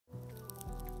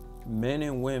Men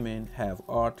and women have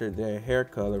altered their hair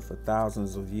color for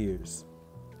thousands of years.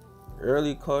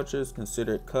 Early cultures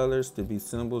considered colors to be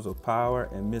symbols of power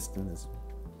and mysticism.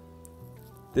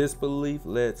 This belief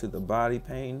led to the body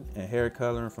painting and hair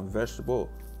coloring from vegetable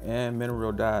and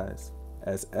mineral dyes,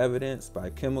 as evidenced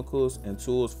by chemicals and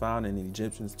tools found in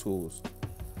Egyptian tools.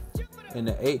 In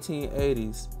the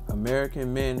 1880s,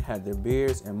 American men had their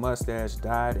beards and mustache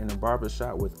dyed in a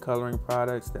barbershop with coloring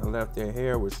products that left their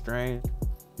hair with strange,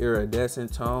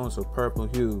 iridescent tones of purple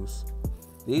hues.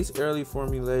 These early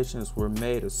formulations were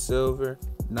made of silver,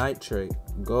 nitrate,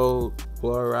 gold,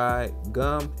 fluoride,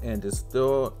 gum, and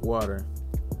distilled water.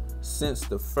 Since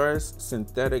the first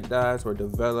synthetic dyes were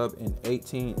developed in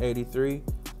 1883,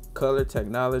 color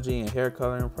technology and hair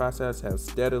coloring process have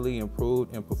steadily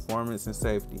improved in performance and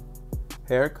safety.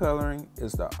 Hair coloring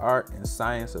is the art and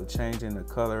science of changing the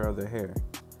color of the hair.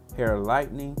 Hair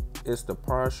lightening is the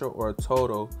partial or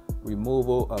total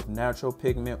removal of natural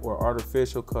pigment or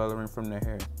artificial coloring from the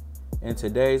hair. In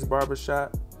today's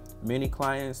barbershop, many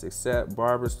clients accept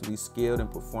barbers to be skilled in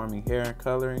performing hair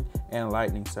coloring and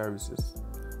lightening services.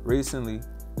 Recently,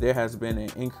 there has been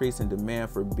an increase in demand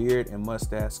for beard and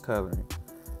mustache coloring.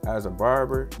 As a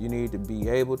barber, you need to be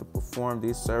able to perform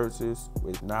these services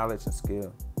with knowledge and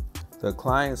skill. The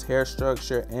client's hair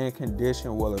structure and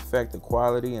condition will affect the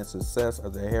quality and success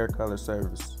of the hair color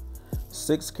service.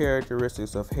 6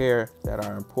 characteristics of hair that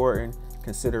are important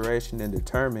consideration in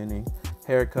determining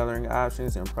hair coloring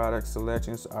options and product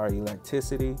selections are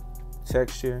elasticity,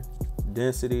 texture,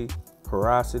 density,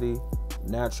 porosity,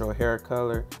 natural hair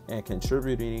color, and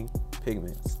contributing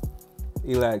pigments.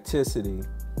 Elasticity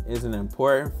is an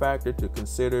important factor to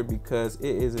consider because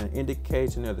it is an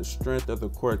indication of the strength of the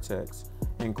cortex,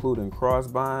 including cross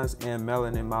bonds and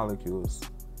melanin molecules.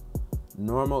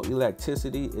 Normal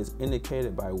elasticity is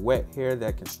indicated by wet hair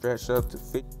that can stretch up to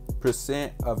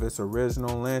 50% of its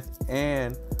original length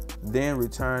and then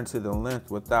return to the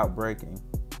length without breaking.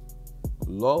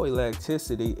 Low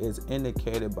elasticity is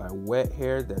indicated by wet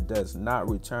hair that does not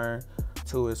return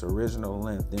to its original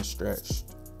length, then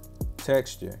stretched.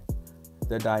 Texture.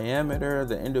 The diameter of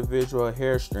the individual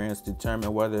hair strands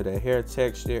determine whether the hair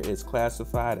texture is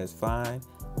classified as fine,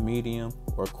 medium,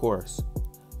 or coarse.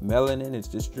 Melanin is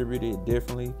distributed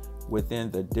differently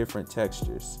within the different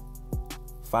textures.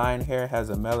 Fine hair has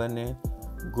a melanin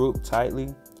grouped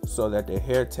tightly so that the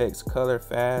hair takes color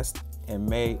fast and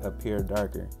may appear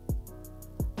darker.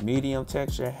 Medium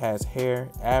texture has hair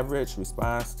average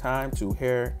response time to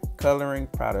hair coloring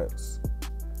products.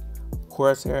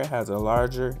 Coarse hair has a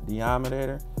larger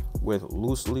diameter with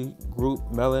loosely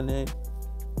grouped melanin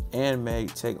and may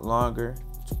take longer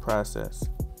to process.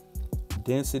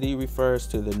 Density refers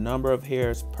to the number of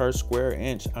hairs per square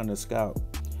inch on the scalp.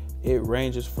 It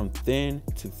ranges from thin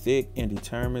to thick and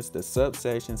determines the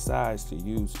subsection size to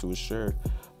use to assure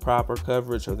proper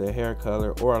coverage of the hair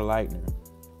color or lightener.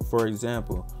 For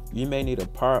example, you may need a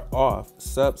part off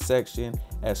subsection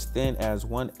as thin as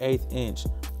 1/8 inch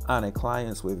on a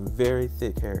client with very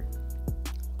thick hair.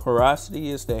 Porosity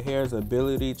is the hair's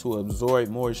ability to absorb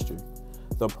moisture.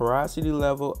 The porosity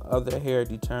level of the hair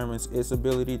determines its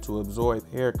ability to absorb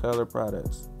hair color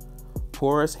products.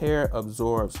 Porous hair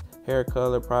absorbs hair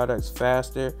color products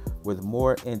faster with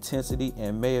more intensity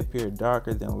and may appear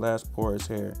darker than less porous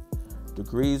hair.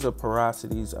 Degrees of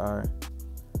porosities are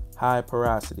high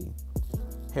porosity.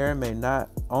 Hair may not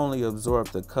only absorb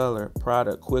the color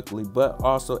product quickly, but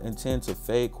also intend to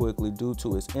fade quickly due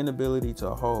to its inability to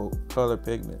hold color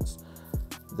pigments.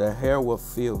 The hair will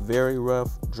feel very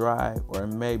rough, dry, or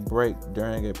may break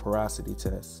during a porosity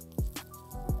test.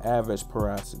 Average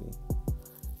porosity.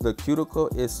 The cuticle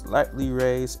is slightly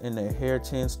raised and the hair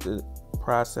tends to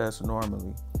process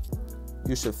normally.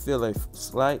 You should feel a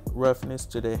slight roughness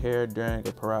to the hair during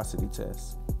a porosity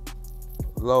test.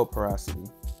 Low porosity.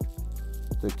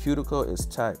 The cuticle is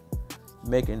tight,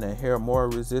 making the hair more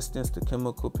resistant to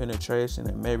chemical penetration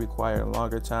and may require a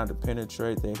longer time to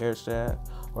penetrate the hair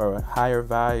shaft or a higher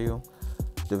volume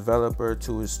developer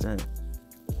to its strength.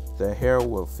 The hair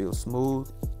will feel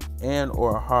smooth and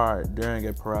or hard during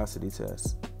a porosity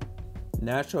test.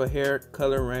 Natural hair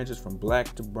color ranges from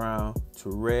black to brown to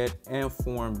red and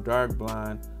from dark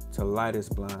blonde to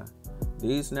lightest blonde.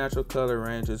 These natural color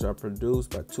ranges are produced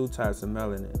by 2 types of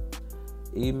melanin.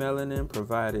 E-melanin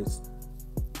provides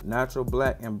natural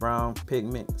black and brown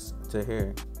pigments to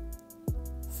hair.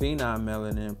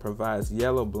 Phenol-melanin provides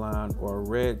yellow blonde or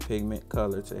red pigment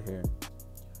color to hair.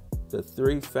 The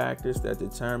 3 factors that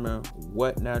determine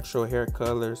what natural hair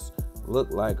colors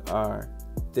look like are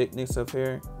thickness of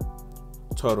hair,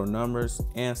 total numbers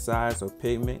and size of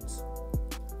pigments,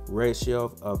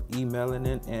 ratio of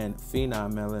E-melanin and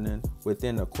phenylalanine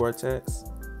within the cortex.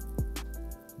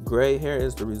 Gray hair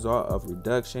is the result of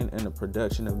reduction in the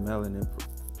production of melanin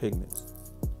pigments.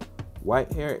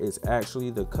 White hair is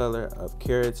actually the color of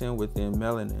keratin within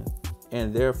melanin,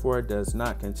 and therefore does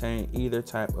not contain either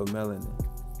type of melanin.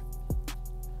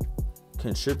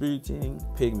 Contributing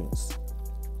pigments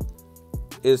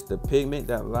is the pigment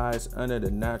that lies under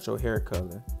the natural hair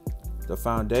color. The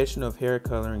foundation of hair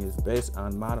coloring is based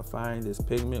on modifying this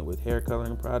pigment with hair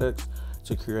coloring products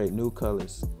to create new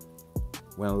colors.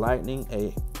 When lightening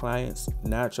a client's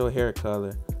natural hair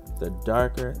color, the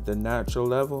darker the natural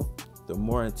level, the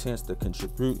more intense the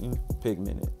contributing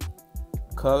pigment.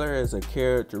 Color is a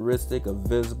characteristic of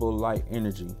visible light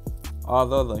energy.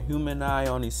 Although the human eye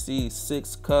only sees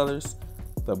 6 colors,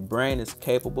 the brain is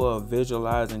capable of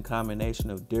visualizing combination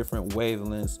of different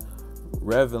wavelengths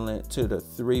relevant to the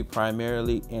 3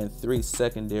 primarily and 3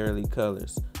 secondarily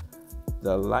colors.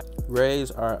 The light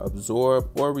rays are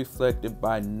absorbed or reflected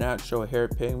by natural hair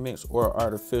pigments or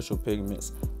artificial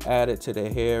pigments added to the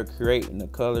hair, creating the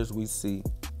colors we see.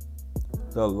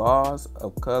 The laws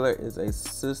of color is a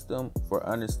system for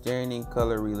understanding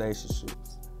color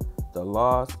relationships. The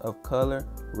laws of color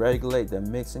regulate the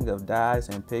mixing of dyes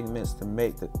and pigments to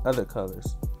make the other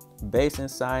colors. Based in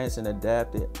science and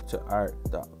adapted to art,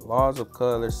 the laws of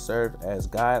color serve as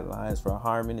guidelines for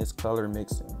harmonious color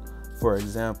mixing. For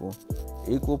example,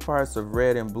 equal parts of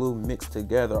red and blue mixed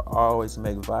together always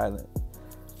make violet.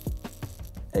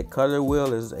 A color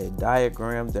wheel is a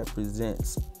diagram that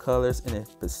presents colors in a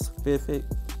specific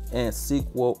and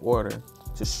sequential order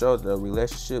to show the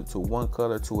relationship to one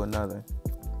color to another.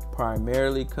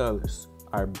 Primarily colors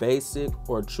are basic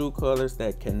or true colors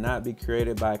that cannot be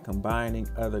created by combining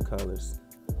other colors.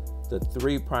 The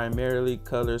 3 primarily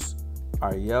colors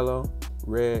are yellow,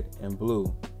 red, and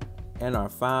blue, and are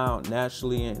found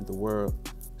naturally in the world,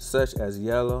 such as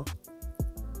yellow,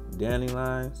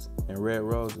 dandelions, and red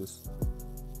roses.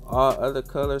 All other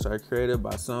colors are created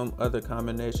by some other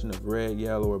combination of red,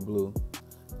 yellow, or blue.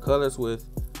 Colors with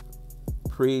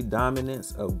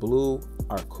predominance of blue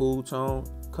are cool tone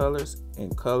colors,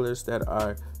 and colors that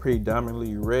are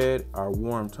predominantly red are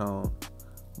warm tone.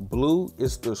 Blue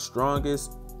is the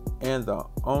strongest and the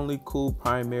only cool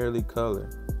primarily color.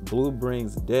 Blue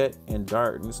brings depth and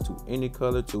darkness to any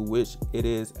color to which it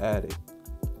is added.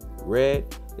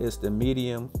 Red is the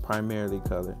medium primarily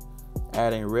color.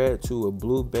 Adding red to a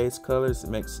blue-based color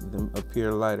makes them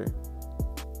appear lighter.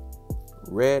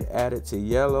 Red added to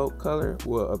yellow color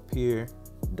will appear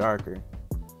darker.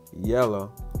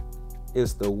 Yellow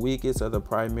is the weakest of the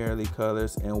primarily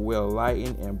colors and will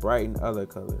lighten and brighten other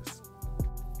colors.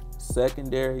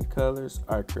 Secondary colors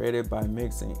are created by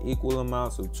mixing equal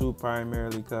amounts of 2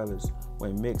 primarily colors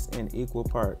when mixed in equal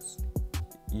parts.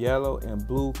 Yellow and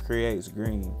blue creates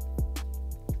green.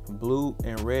 Blue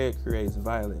and red creates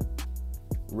violet.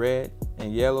 Red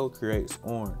and yellow creates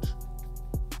orange.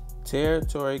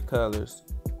 Territory colors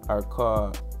are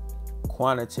called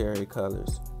quaternary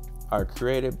colors, are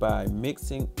created by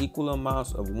mixing equal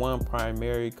amounts of one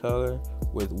primary color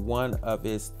with one of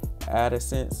its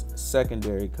adjacent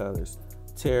secondary colors.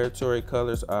 Territory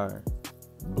colors are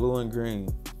blue and green,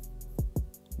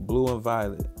 blue and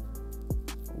violet,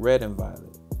 red and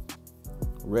violet,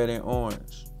 red and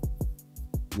orange,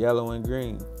 yellow and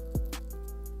green,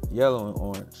 yellow and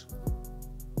orange.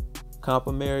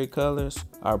 Complementary colors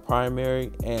are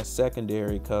primary and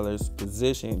secondary colors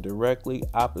positioned directly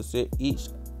opposite each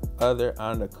other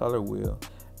on the color wheel.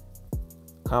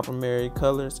 Complementary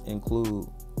colors include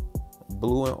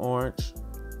blue and orange,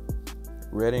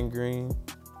 red and green,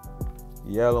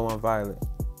 yellow and violet.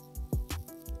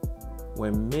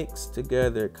 When mixed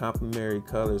together, complementary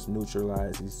colors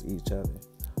neutralize each other.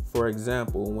 For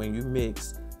example, when you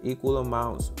mix equal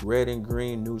amounts, red and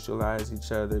green neutralize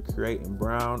each other, creating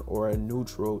brown or a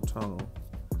neutral tone.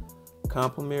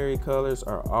 Complementary colors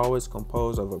are always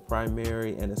composed of a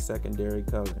primary and a secondary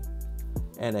color,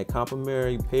 and a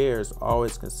complementary pairs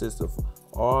always consist of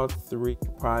all 3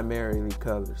 primarily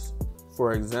colors.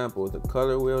 For example, the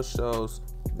color wheel shows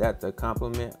that the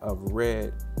complement of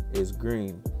red is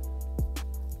green.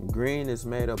 Green is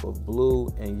made up of blue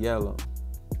and yellow.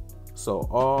 So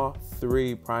all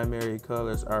 3 primary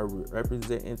colors are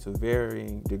represented to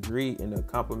varying degree in the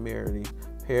complementary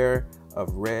pair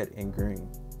of red and green.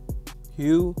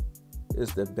 Hue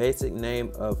is the basic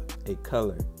name of a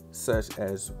color, such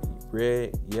as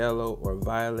red, yellow, or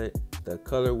violet. The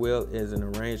color wheel is an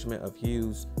arrangement of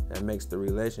hues that makes the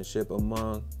relationship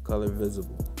among color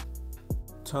visible.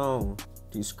 Tone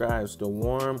describes the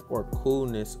warmth or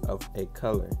coolness of a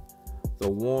color. The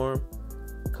warmth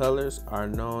colors are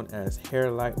known as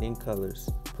hair lightening colors,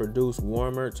 produce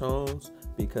warmer tones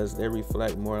because they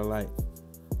reflect more light.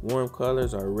 Warm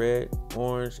colors are red,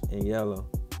 orange, and yellow.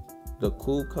 The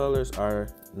cool colors are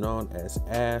known as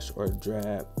ash or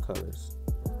drab colors,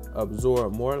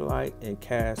 absorb more light and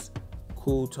cast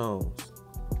cool tones.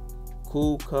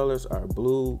 Cool colors are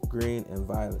blue, green, and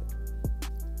violet.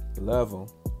 Level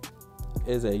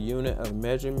is a unit of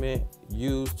measurement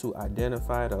used to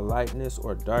identify the lightness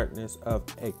or darkness of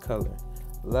a color.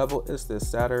 Level is the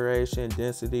saturation,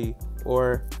 density,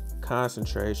 or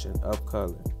concentration of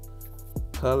color.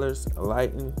 Colors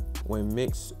lighten when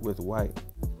mixed with white.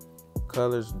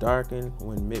 Colors darken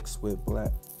when mixed with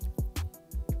black.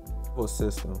 Level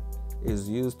system is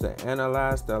used to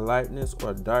analyze the lightness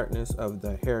or darkness of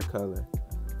the hair color.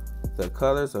 The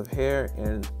colors of hair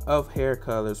and of hair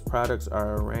colors products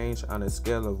are arranged on a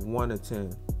scale of 1 to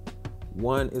 10.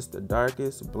 1 is the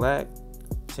darkest, black,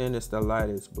 10 is the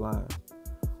lightest, blonde.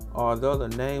 Although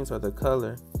the names of the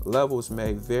color levels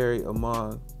may vary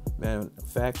among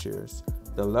manufacturers,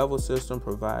 the level system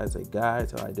provides a guide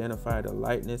to identify the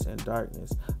lightness and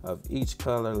darkness of each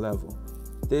color level.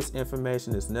 This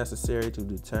information is necessary to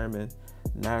determine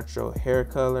natural hair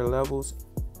color levels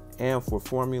and for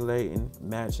formulating,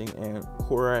 matching, and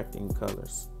correcting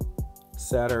colors.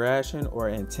 Saturation or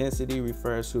intensity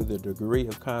refers to the degree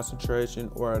of concentration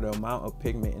or the amount of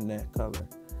pigment in that color.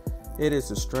 It is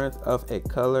the strength of a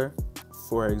color.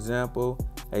 For example,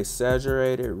 a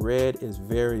saturated red is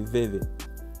very vivid.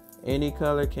 Any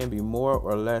color can be more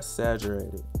or less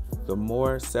saturated. The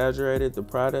more saturated the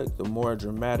product, the more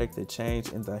dramatic the change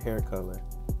in the hair color.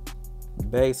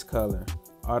 Base color.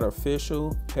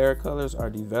 Artificial hair colors are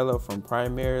developed from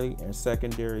primary and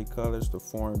secondary colors to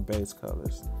form base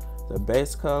colors. The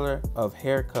base color of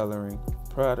hair coloring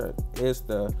product is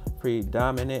the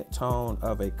predominant tone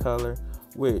of a color,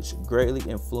 which greatly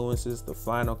influences the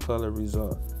final color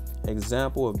result.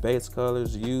 Example of base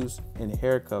colors used in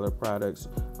hair color products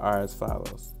are as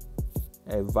follows.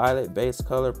 A violet base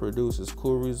color produces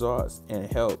cool results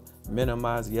and help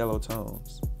minimize yellow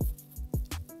tones.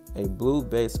 A blue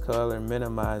base color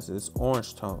minimizes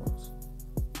orange tones.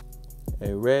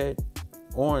 A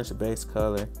red-orange base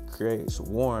color creates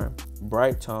warm,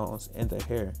 bright tones in the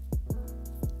hair.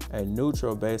 A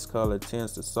neutral base color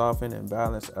tends to soften and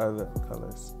balance other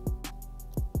colors.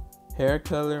 Hair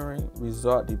coloring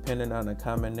result depending on a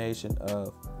combination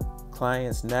of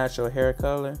client's natural hair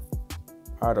color,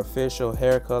 artificial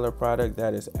hair color product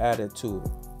that is added to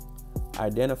it.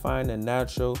 Identifying the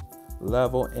natural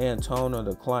level and tone of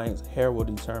the client's hair will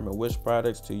determine which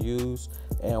products to use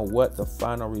and what the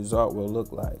final result will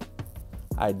look like.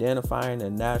 Identifying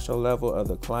the natural level of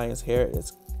the client's hair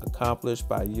is accomplished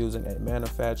by using a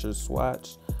manufacturer's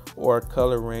swatch or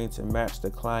color ring to match the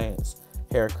client's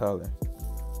hair color.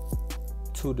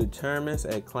 To determine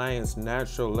a client's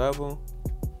natural level,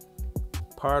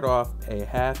 part off a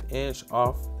 1/2 inch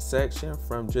off section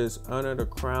from just under the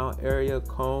crown area,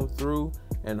 comb through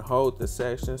and hold the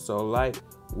section so light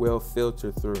will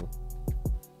filter through.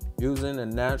 Using a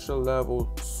natural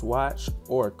level swatch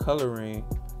or coloring,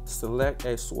 select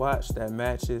a swatch that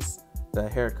matches the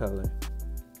hair color.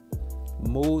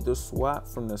 Move the swatch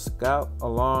from the scalp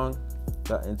along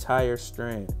the entire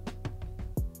strand.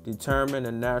 Determine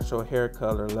the natural hair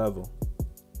color level.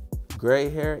 Gray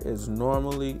hair is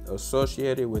normally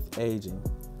associated with aging,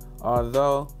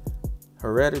 although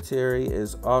hereditary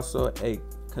is also a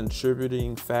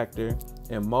contributing factor.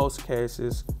 In most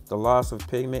cases, the loss of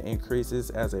pigment increases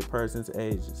as a person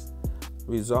ages,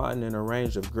 resulting in a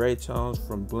range of gray tones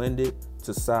from blended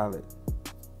to solid.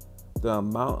 The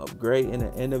amount of gray in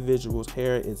an individual's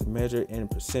hair is measured in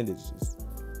percentages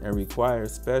and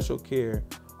requires special care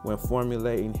when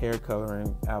formulating hair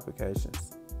coloring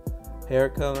applications. Hair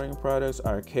coloring products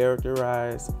are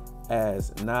characterized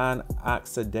as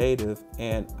non-oxidative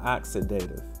and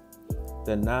oxidative.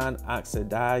 The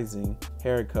non-oxidizing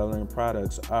hair coloring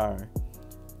products are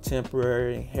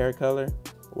temporary hair color,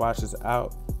 washes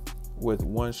out with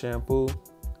one shampoo,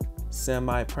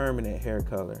 semi-permanent hair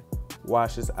color,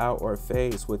 washes out or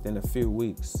fades within a few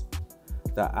weeks.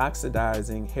 The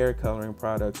oxidizing hair coloring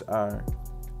products are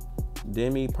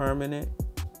demi-permanent,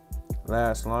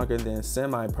 lasts longer than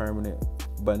semi-permanent,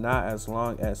 but not as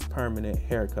long as permanent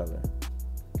hair color.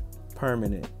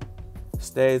 Permanent,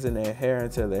 stays in the hair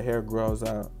until the hair grows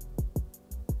out.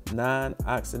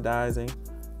 Non-oxidizing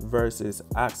versus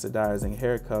oxidizing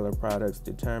hair color products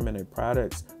determine a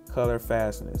product's color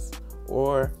fastness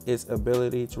or its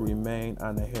ability to remain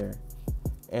on the hair,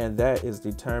 and that is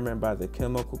determined by the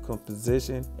chemical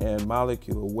composition and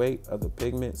molecular weight of the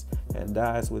pigments and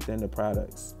dyes within the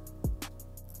products.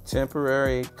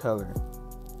 Temporary color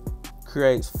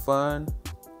creates fun,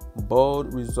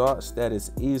 bold results that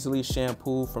is easily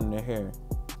shampooed from the hair.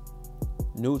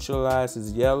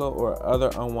 Neutralizes yellow or other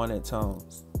unwanted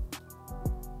tones.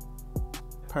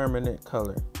 Permanent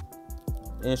color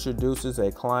introduces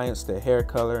a client to hair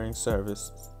coloring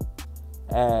services.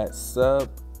 Adds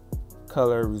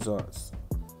sub-color results.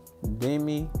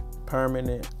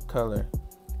 Demi-permanent color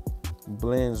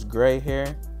blends gray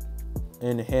hair,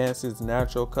 enhances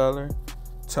natural color,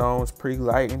 tones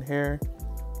pre-lightened hair,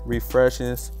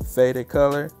 refreshes faded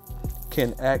color,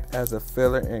 can act as a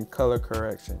filler and color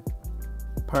correction.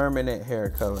 Permanent hair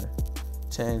color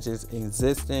changes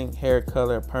existing hair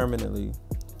color permanently,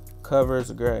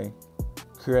 covers gray,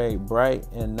 create bright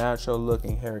and natural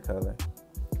looking hair color.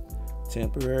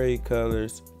 Temporary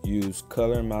colors use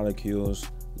color molecules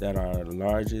that are the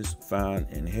largest found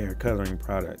in hair coloring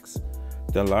products.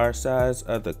 The large size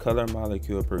of the color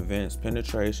molecule prevents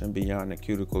penetration beyond the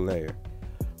cuticle layer,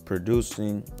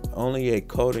 producing only a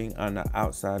coating on the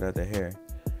outside of the hair.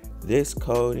 This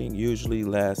coating usually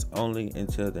lasts only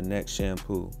until the next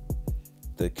shampoo.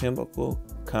 The chemical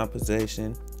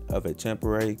composition of a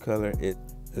temporary color is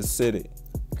acidic,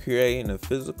 creating a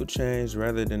physical change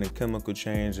rather than a chemical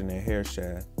change in the hair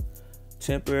shaft.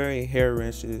 Temporary hair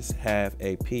rinses have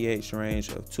a pH range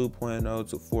of 2.0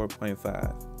 to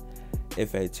 4.5.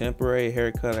 If a temporary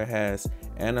hair color has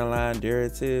aniline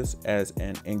derivatives as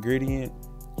an ingredient,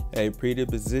 a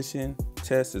predisposition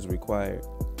test is required.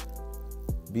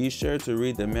 Be sure to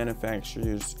read the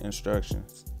manufacturer's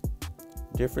instructions.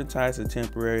 Different types of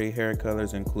temporary hair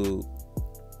colors include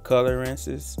color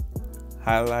rinses,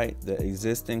 highlight the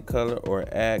existing color or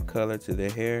add color to the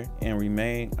hair and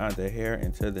remain on the hair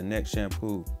until the next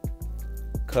shampoo.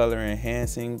 Color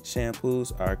enhancing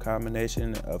shampoos are a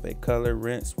combination of a color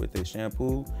rinse with a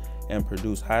shampoo and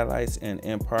produce highlights and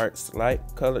impart slight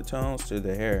color tones to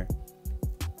the hair.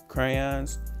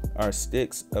 Crayons are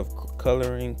sticks of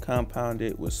coloring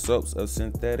compounded with soaps of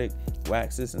synthetic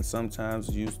waxes and sometimes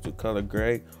used to color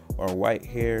gray or white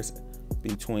hairs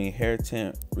between hair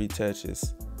tint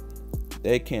retouches.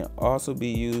 They can also be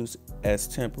used as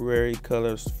temporary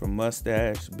colors for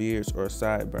mustache, beards, or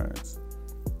sideburns.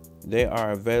 They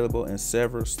are available in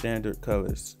several standard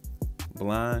colors: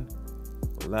 blonde,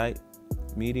 light,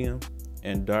 medium,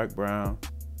 and dark brown,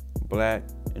 black,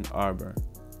 and auburn.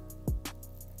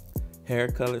 Hair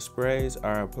color sprays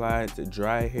are applied to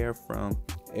dry hair from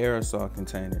aerosol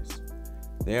containers.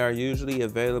 They are usually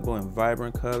available in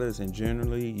vibrant colors and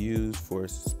generally used for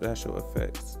special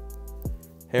effects.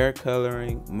 Hair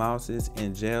coloring mousses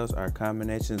and gels are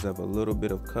combinations of a little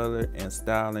bit of color and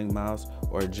styling mouse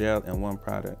or gel in one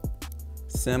product.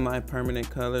 Semi-permanent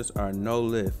colors are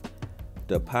no-lift,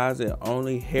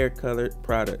 deposit-only hair colored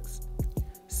products.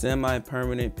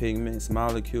 Semi-permanent pigments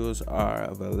molecules are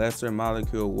of a lesser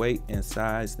molecule weight and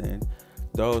size than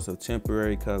those of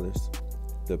temporary colors.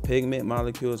 The pigment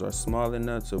molecules are small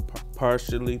enough to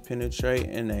partially penetrate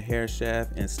in the hair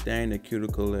shaft and stain the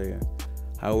cuticle layer.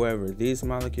 However, these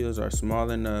molecules are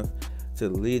small enough to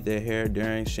leave the hair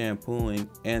during shampooing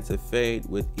and to fade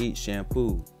with each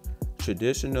shampoo.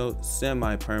 Traditional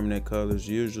semi-permanent colors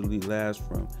usually last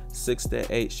from 6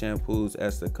 to 8 shampoos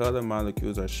as the color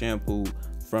molecules are shampooed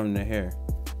from the hair.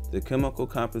 The chemical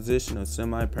composition of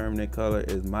semi-permanent color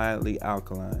is mildly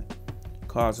alkaline,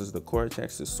 causes the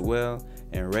cortex to swell,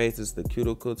 and raises the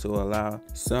cuticle to allow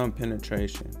some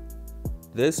penetration.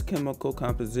 This chemical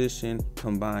composition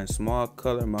combines small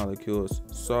color molecules,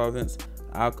 solvents,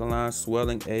 alkaline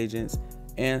swelling agents,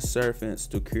 and surfactants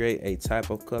to create a type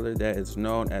of color that is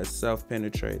known as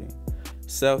self-penetrating.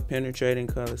 Self-penetrating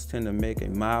colors tend to make a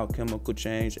mild chemical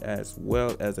change as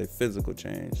well as a physical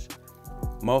change.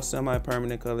 Most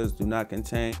semi-permanent colors do not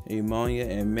contain ammonia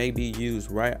and may be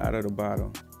used right out of the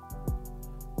bottle.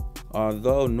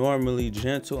 Although normally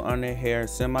gentle on the hair,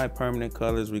 semi-permanent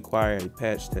colors require a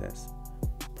patch test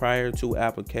prior to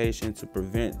application to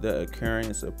prevent the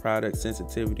occurrence of product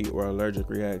sensitivity or allergic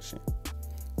reaction.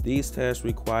 These tests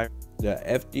require the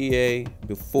FDA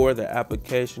before the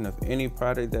application of any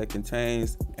product that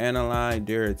contains aniline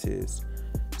derivatives.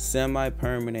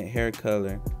 Semi-permanent hair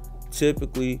color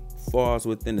typically falls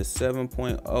within the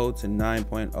 7.0 to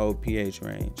 9.0 pH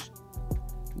range.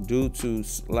 Due to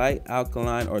slight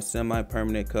alkaline or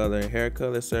semi-permanent color, hair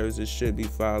color services should be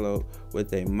followed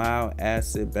with a mild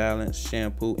acid balance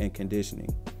shampoo and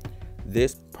conditioning.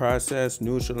 This process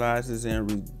neutralizes and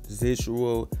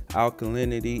residual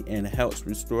alkalinity and helps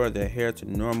restore the hair to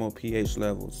normal pH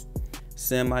levels.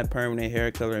 Semi-permanent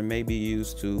hair color may be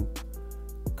used to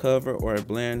cover or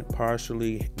blend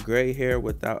partially gray hair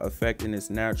without affecting its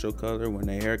natural color when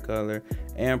the hair color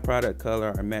and product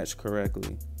color are matched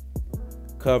correctly.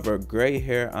 Cover gray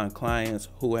hair on clients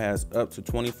who has up to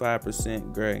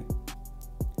 25% gray.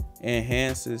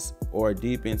 Enhances or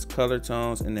deepens color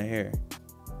tones in the hair.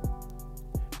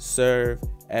 Serve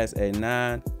as a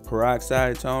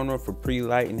non-peroxide toner for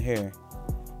pre-lightened hair.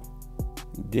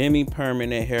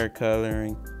 Demi-permanent hair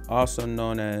coloring, also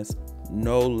known as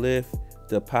no-lift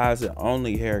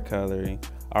deposit-only hair coloring,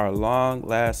 are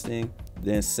long-lasting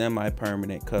than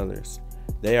semi-permanent colors.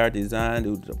 They are designed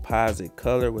to deposit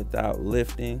color without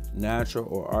lifting natural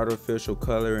or artificial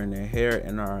color in the hair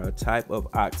and are a type of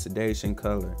oxidation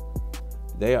color.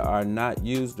 They are not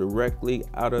used directly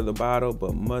out of the bottle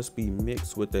but must be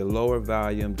mixed with a lower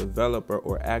volume developer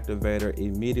or activator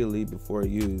immediately before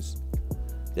use.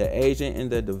 The agent in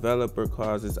the developer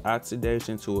causes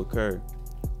oxidation to occur,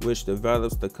 which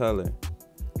develops the color.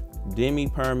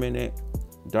 Demi-permanent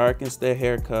darkens the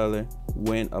hair color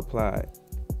when applied.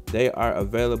 They are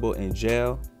available in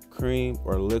gel, cream,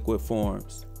 or liquid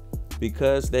forms.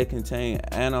 Because they contain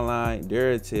aniline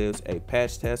derivatives, a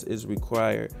patch test is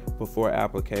required before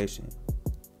application.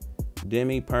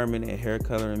 Demi-permanent hair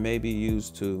coloring may be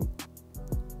used to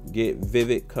get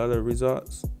vivid color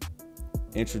results,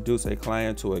 introduce a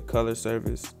client to a color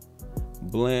service,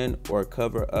 blend or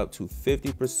cover up to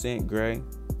 50% gray,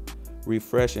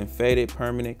 refresh and faded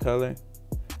permanent color,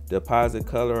 deposit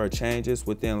color or changes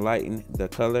within lighten the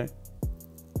color,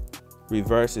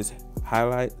 reverses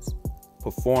highlights,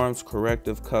 performs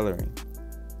corrective coloring.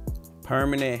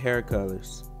 Permanent hair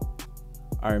colors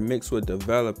are mixed with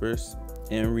developers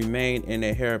and remain in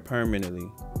the hair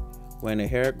permanently. When the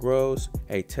hair grows,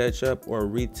 a touch-up or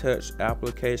retouch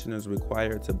application is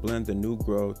required to blend the new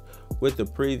growth with the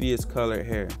previous colored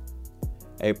hair.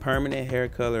 A permanent hair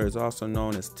color is also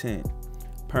known as tint.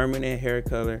 Permanent hair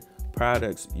color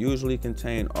products usually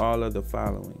contain all of the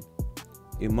following: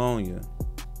 ammonia,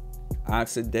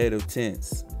 oxidative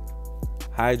tints,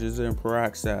 hydrogen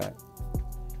peroxide.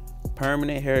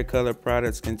 Permanent hair color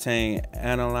products contain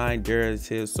aniline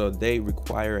derivatives, so they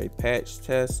require a patch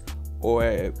test or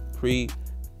a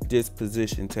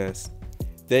predisposition test.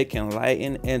 They can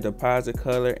lighten and deposit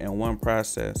color in one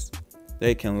process.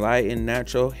 They can lighten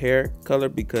natural hair color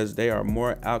because they are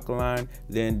more alkaline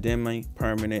than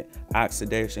demi-permanent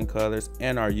oxidation colors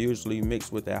and are usually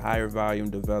mixed with a higher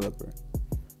volume developer.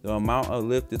 The amount of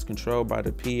lift is controlled by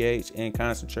the pH and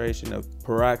concentration of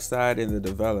peroxide in the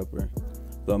developer.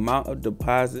 The amount of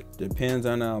deposit depends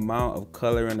on the amount of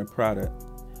color in the product.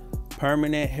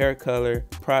 Permanent hair color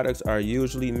products are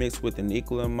usually mixed with an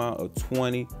equal amount of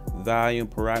 20 volume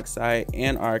peroxide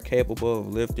and are capable of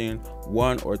lifting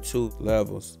 1 or 2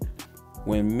 levels.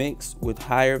 When mixed with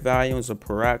higher volumes of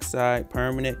peroxide,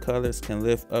 permanent colors can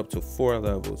lift up to 4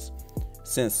 levels.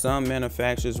 Since some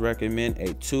manufacturers recommend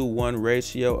a 2:1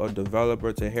 ratio of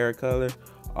developer to hair color,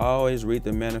 always read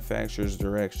the manufacturer's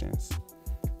directions.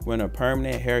 When a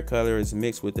permanent hair color is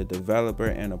mixed with the developer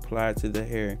and applied to the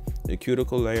hair, the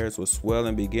cuticle layers will swell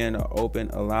and begin to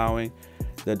open, allowing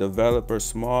the developer's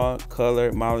small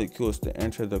colored molecules to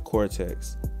enter the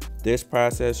cortex. This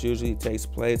process usually takes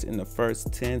place in the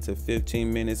first 10 to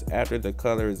 15 minutes after the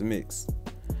color is mixed.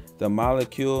 The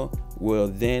molecule will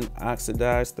then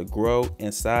oxidize the growth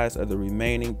and size of the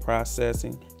remaining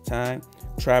processing time,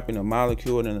 trapping the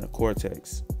molecule in the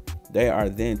cortex. They are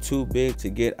then too big to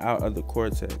get out of the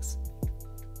cortex.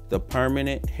 The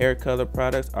permanent hair color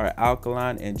products are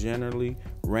alkaline and generally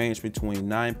range between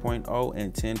 9.0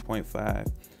 and 10.5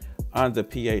 on the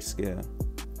pH scale.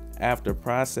 After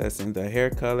processing, the hair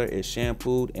color is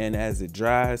shampooed, and as it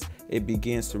dries, it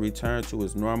begins to return to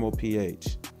its normal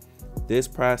pH. This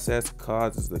process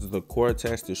causes the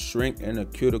cortex to shrink and the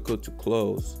cuticle to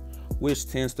close, which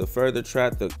tends to further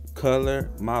trap the color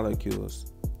molecules.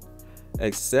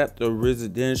 Except the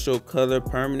residential color,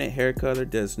 permanent hair color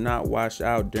does not wash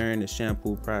out during the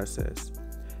shampoo process.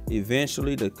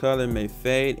 Eventually, the color may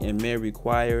fade and may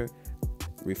require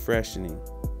refreshing.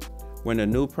 When the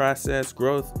new process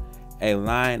growth, a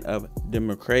line of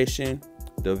demarcation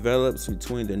develops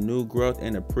between the new growth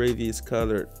and the previous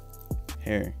colored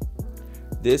hair.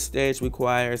 This stage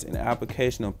requires an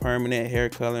application of permanent hair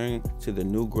coloring to the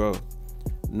new growth,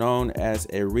 known as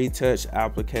a retouch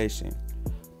application.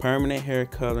 Permanent hair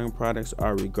coloring products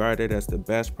are regarded as the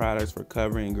best products for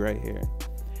covering gray hair.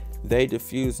 They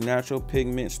diffuse natural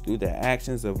pigments through the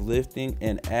actions of lifting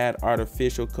and add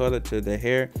artificial color to the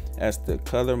hair as the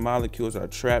color molecules are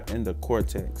trapped in the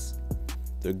cortex.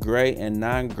 The gray and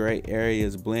non-gray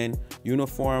areas blend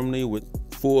uniformly with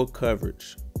full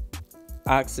coverage.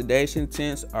 Oxidation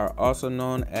tints are also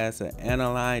known as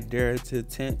aniline derivative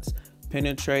tints,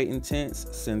 penetrating tints,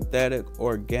 synthetic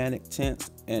organic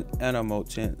tints, and enamel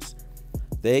tints.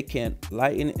 They can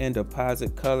lighten and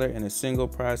deposit color in a single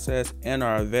process and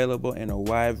are available in a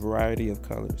wide variety of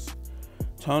colors.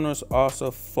 Toners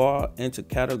also fall into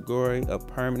category of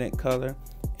permanent color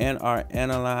and are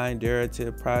aniline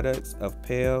derivative products of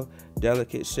pale,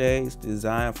 delicate shades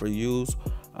designed for use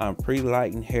on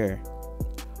pre-lightened hair.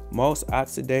 Most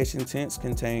oxidation tints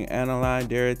contain aniline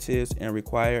derivatives and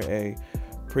require a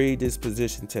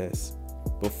predisposition test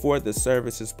before the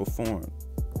service is performed.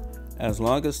 As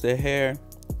long as the hair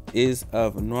is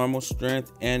of normal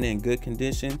strength and in good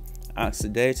condition,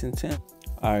 oxidation tints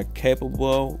are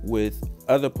capable with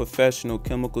other professional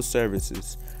chemical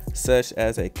services, such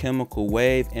as a chemical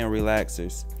wave and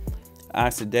relaxers.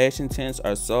 Oxidation tints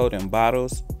are sold in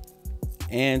bottles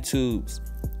and tubes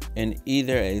in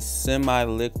either a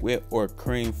semi-liquid or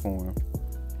cream form.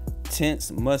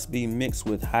 Tints must be mixed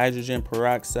with hydrogen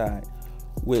peroxide,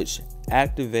 which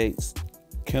activates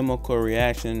chemical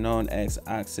reaction known as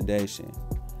oxidation.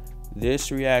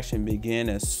 This reaction begins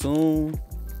as soon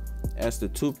as the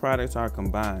two products are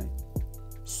combined,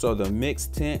 so the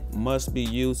mixed tint must be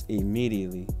used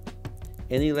immediately.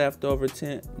 Any leftover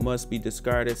tint must be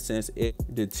discarded since it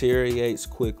deteriorates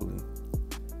quickly.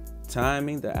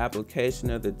 Timing the application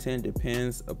of the tint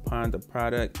depends upon the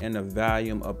product and the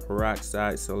volume of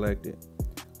peroxide selected.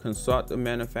 Consult the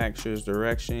manufacturer's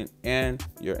direction and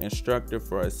your instructor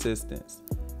for assistance.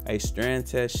 A strand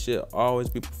test should always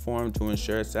be performed to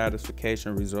ensure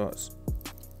satisfaction results.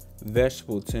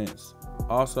 Vegetable tints,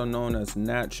 also known as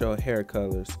natural hair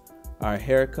colors, are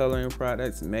hair coloring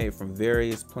products made from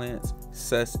various plants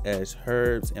such as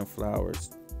herbs and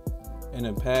flowers. In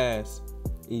the past,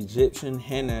 Egyptian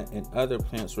henna and other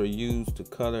plants were used to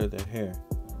color their hair.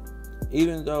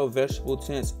 Even though vegetable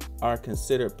tints are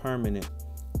considered permanent,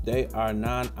 they are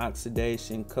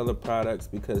non-oxidation color products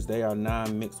because they are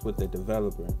non-mixed with the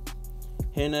developer.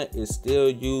 Henna is still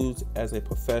used as a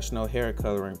professional hair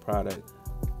coloring product,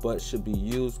 but should be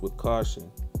used with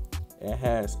caution. It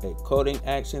has a coating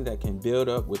action that can build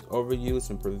up with overuse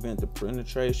and prevent the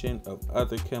penetration of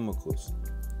other chemicals.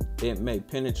 It may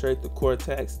penetrate the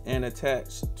cortex and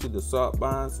attach to the salt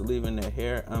bonds, leaving the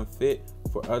hair unfit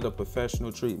for other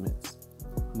professional treatments.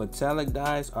 Metallic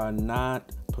dyes are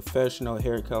not professional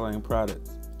hair coloring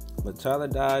products.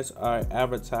 Metallic dyes are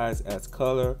advertised as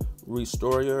color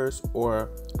restorers or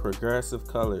progressive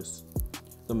colors.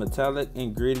 The metallic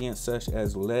ingredients such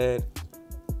as lead,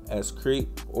 ascrete,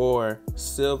 or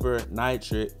silver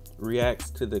nitrate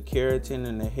reacts to the keratin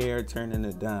in the hair, turning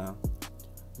it down.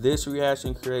 This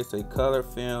reaction creates a color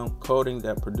film coating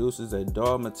that produces a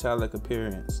dull metallic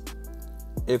appearance.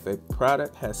 If a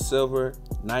product has silver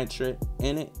nitrate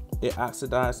in it, it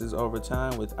oxidizes over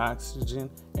time with oxygen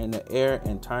in the air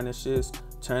and tarnishes,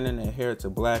 turning the hair to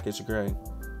blackish gray.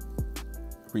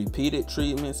 Repeated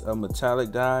treatments of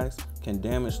metallic dyes can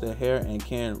damage the hair and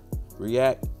can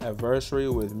react adversely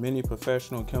with many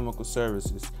professional chemical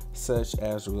services, such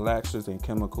as relaxers and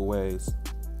chemical waves.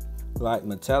 Like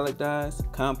metallic dyes,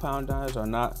 compound dyes are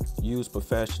not used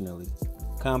professionally.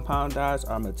 Compound dyes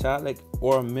are metallic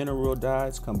or mineral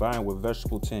dyes combined with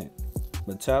vegetable tint.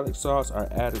 Metallic salts are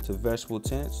added to vegetable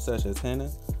tints, such as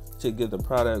henna, to give the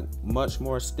product much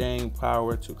more staying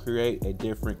power to create a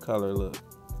different color look.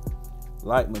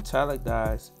 Like metallic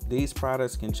dyes, these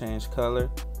products can change color,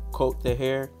 coat the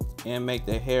hair, and make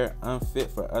the hair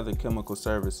unfit for other chemical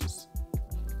services.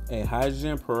 A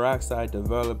hydrogen peroxide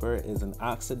developer is an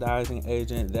oxidizing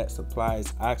agent that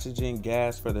supplies oxygen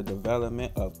gas for the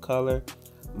development of color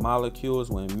molecules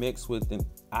when mixed with an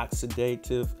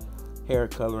oxidative hair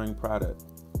coloring product.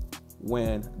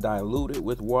 When diluted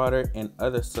with water and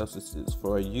other substances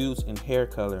for use in hair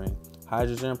coloring,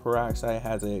 hydrogen peroxide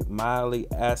has a mildly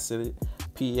acidic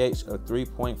pH of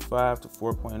 3.5 to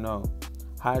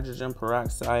 4.0. Hydrogen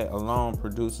peroxide alone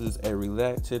produces a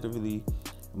relatively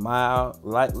mild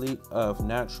lightly of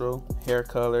natural hair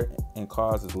color and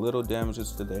causes little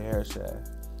damages to the hair shaft.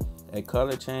 A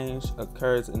color change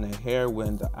occurs in the hair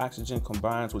when the oxygen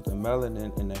combines with the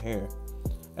melanin in the hair.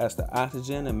 As the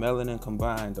oxygen and melanin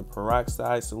combine, the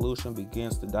peroxide solution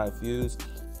begins to diffuse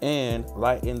and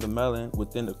lighten the melanin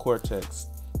within the cortex.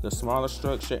 The smaller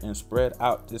structure and spread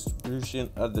out distribution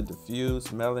of the diffused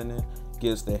melanin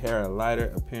gives the hair a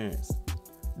lighter appearance.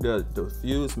 The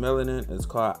diffused melanin is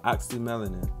called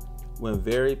oxymelanin. When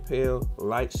very pale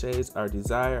light shades are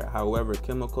desired, however,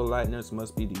 chemical lighteners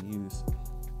must be used.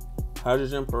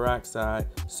 Hydrogen peroxide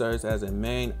serves as a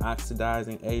main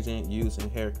oxidizing agent used in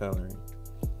hair coloring.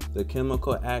 The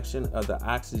chemical action of the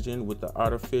oxygen with the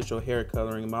artificial hair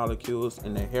coloring molecules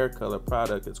in the hair color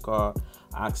product is called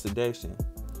oxidation.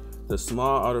 The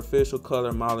small artificial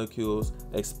color molecules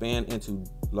expand into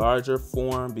larger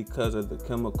form because of the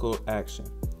chemical action.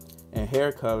 In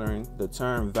hair coloring, the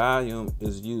term volume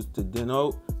is used to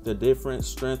denote the different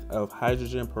strength of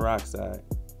hydrogen peroxide.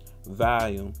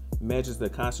 Volume measures the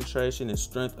concentration and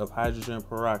strength of hydrogen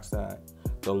peroxide.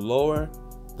 The lower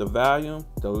the volume,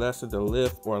 the lesser the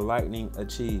lift or lightening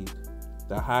achieved.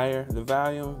 The higher the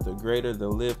volume, the greater the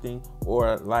lifting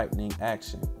or lightening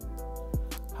action.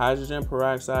 Hydrogen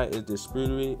peroxide is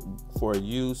distributed for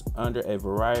use under a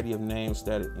variety of names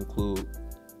that include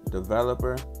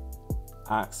developer,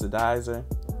 oxidizer,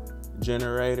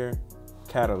 generator,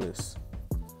 catalyst.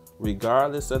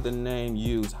 Regardless of the name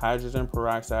used, hydrogen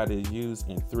peroxide is used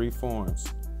in three forms.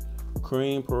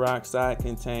 Cream peroxide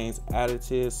contains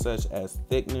additives such as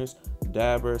thickeners,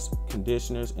 dabbers,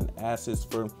 conditioners, and acids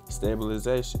for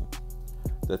stabilization.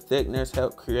 The thickeners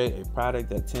help create a product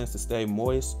that tends to stay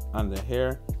moist on the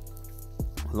hair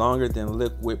longer than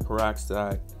liquid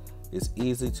peroxide, is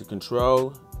easy to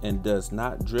control, and does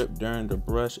not drip during the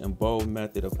brush and bowl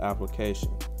method of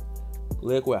application.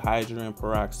 Liquid hydrogen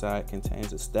peroxide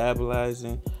contains a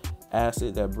stabilizing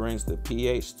acid that brings the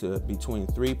pH to between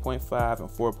 3.5 and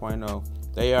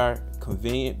 4.0. They are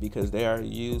convenient because they are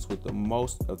used with the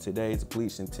most of today's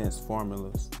bleach intense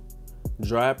formulas.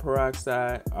 Dry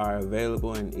peroxide are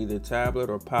available in either tablet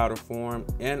or powder form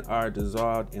and are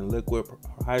dissolved in liquid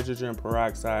hydrogen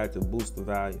peroxide to boost the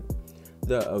volume.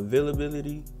 The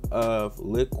availability of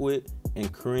liquid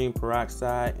and cream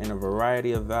peroxide in a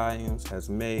variety of volumes has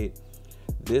made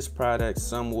this product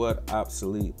somewhat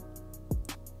obsolete.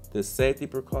 The safety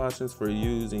precautions for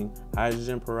using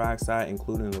hydrogen peroxide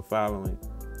include the following.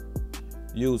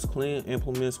 Use clean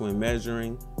implements when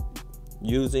measuring,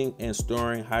 using, and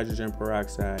storing hydrogen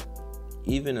peroxide.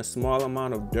 Even a small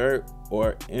amount of dirt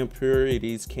or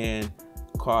impurities can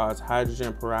cause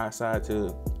hydrogen peroxide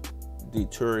to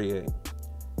deteriorate.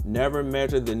 Never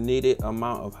measure the needed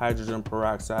amount of hydrogen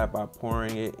peroxide by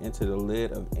pouring it into the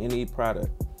lid of any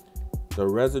product. The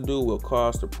residue will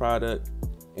cause the product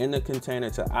in the container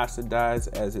to oxidize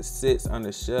as it sits on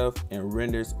the shelf and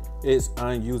renders its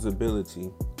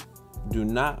unusability. Do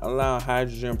not allow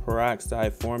hydrogen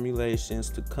peroxide formulations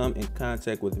to come in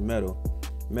contact with metal.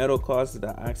 Metal causes the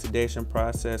oxidation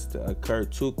process to occur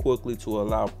too quickly to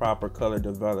allow proper color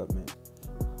development.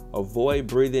 Avoid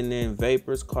breathing in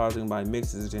vapors caused by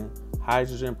mixing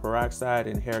hydrogen peroxide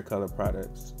and hair color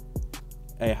products.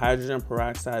 A hydrogen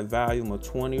peroxide volume of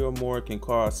 20 or more can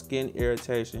cause skin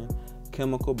irritation,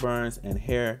 chemical burns, and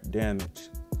hair damage.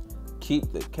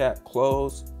 Keep the cap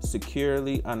closed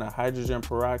securely on the hydrogen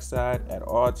peroxide at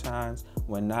all times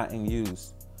when not in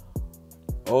use.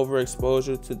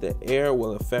 Overexposure to the air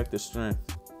will affect the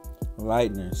strength.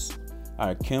 Lighteners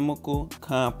are chemical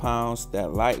compounds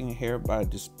that lighten hair by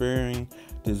dispersing,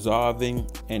 dissolving,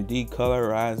 and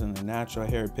decolorizing the natural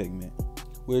hair pigment,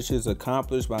 which is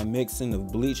accomplished by mixing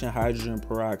of bleach and hydrogen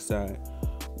peroxide,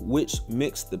 which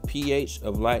mix the pH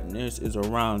of lighteners is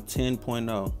around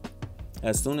 10.0.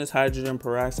 As soon as hydrogen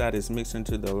peroxide is mixed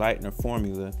into the lightener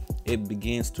formula, it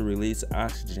begins to release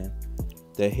oxygen.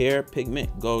 The hair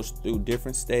pigment goes through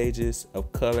different stages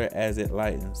of color as it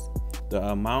lightens. The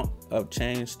amount of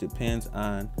change depends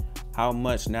on how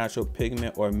much natural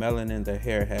pigment or melanin the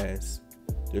hair has,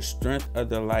 the strength of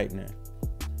the lightener,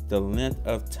 the length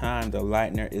of time the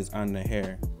lightener is on the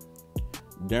hair.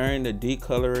 During the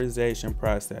decolorization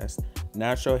process,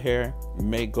 natural hair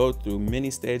may go through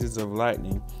many stages of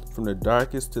lightening from the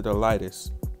darkest to the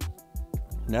lightest.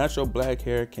 Natural black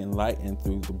hair can lighten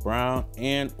through the brown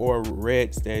and or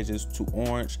red stages to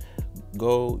orange,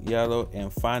 gold, yellow,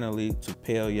 and finally to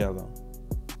pale yellow.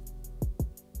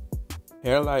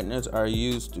 Hair lighteners are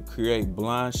used to create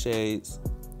blonde shades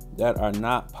that are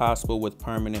not possible with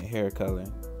permanent hair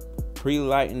coloring.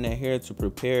 Pre-lighten the hair to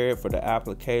prepare it for the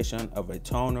application of a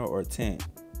toner or tint.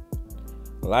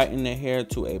 Lighten the hair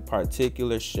to a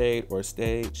particular shade or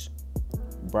stage.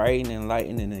 Brighten and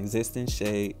lighten an existing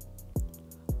shade.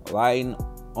 Lighten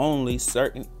only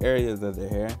certain areas of the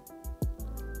hair.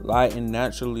 Lighten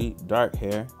naturally dark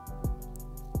hair.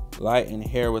 Lighten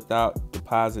hair without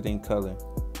depositing color.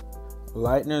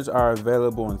 Lighteners are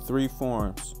available in three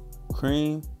forms: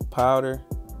 cream, powder,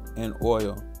 and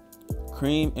oil.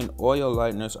 Cream and oil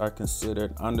lighteners are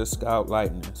considered under-scalp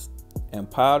lighteners, and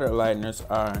powder lighteners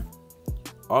are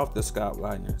off-the-scalp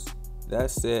lighteners. That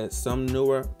said, some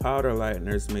newer powder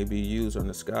lighteners may be used on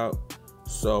the scalp,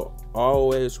 so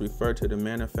always refer to the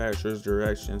manufacturer's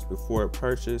directions before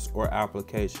purchase or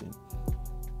application.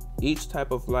 Each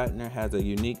type of lightener has a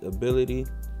unique ability,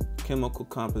 chemical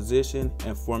composition,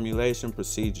 and formulation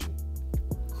procedure.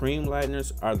 Cream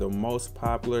lighteners are the most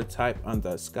popular type on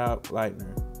the scalp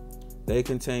lightener. They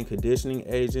contain conditioning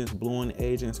agents, bluing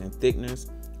agents, and thickeners,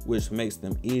 which makes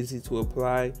them easy to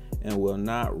apply and will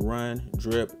not run,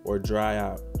 drip, or dry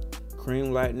out. Cream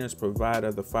lighteners provide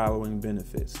the following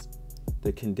benefits.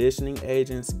 The conditioning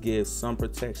agents give some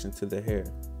protection to the hair.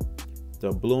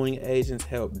 The bluing agents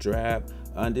help drab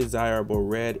undesirable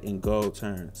red and gold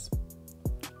turns.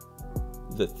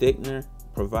 The thickener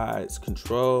provides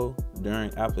control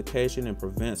during application and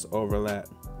prevents overlap.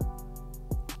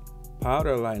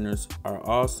 Powder lighteners are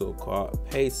also called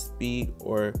paste speed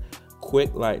or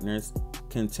quick lighteners,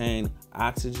 contain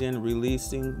oxygen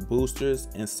releasing boosters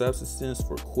and substances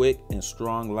for quick and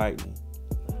strong lightening.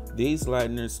 These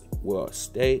lighteners will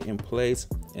stay in place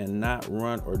and not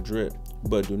run or drip,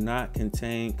 but do not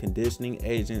contain conditioning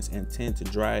agents and tend to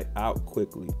dry out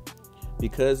quickly.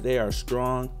 Because they are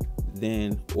strong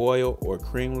than oil or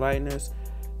cream lighteners,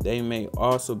 they may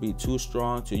also be too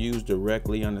strong to use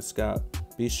directly on the scalp.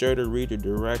 Be sure to read the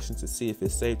directions to see if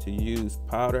it's safe to use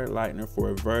powder lightener for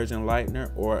a virgin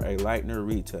lightener or a lightener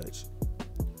retouch.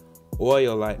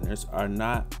 Oil lighteners are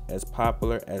not as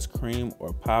popular as cream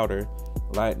or powder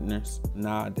lighteners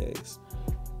nowadays.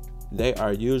 They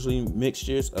are usually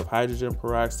mixtures of hydrogen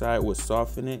peroxide with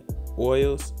softening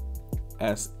oils.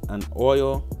 As on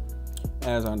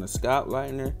the scalp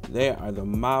lightener, they are the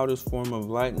mildest form of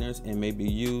lighteners and may be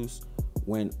used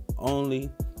when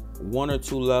only 1 or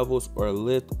 2 levels or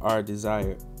lift are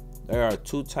desired. There are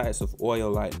 2 types of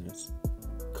oil lighteners.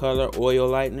 Color oil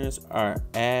lighteners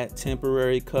add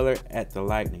temporary color at the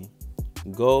lightening.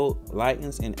 Gold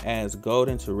lightens and adds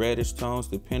golden to reddish tones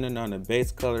depending on the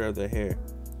base color of the hair.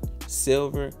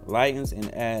 Silver lightens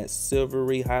and adds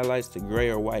silvery highlights to gray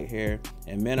or white hair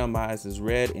and minimizes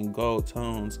red and gold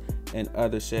tones and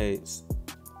other shades.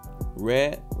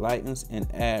 Red lightens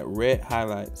and adds red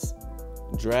highlights.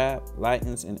 Drab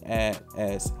lightens and adds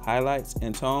as highlights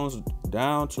and tones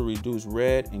down to reduce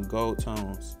red and gold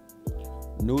tones.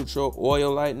 Neutral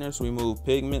oil lighteners remove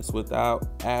pigments without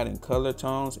adding color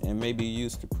tones and may be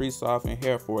used to pre-soften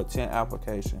hair for a tint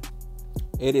application.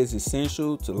 It is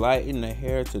essential to lighten the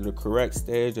hair to the correct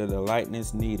stage of the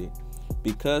lightness needed,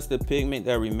 because the pigment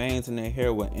that remains in the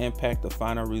hair will impact the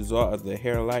final result of the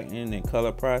hair lightening and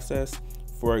color process.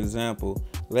 For example,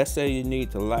 let's say you need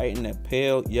to lighten a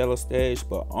pale yellow stage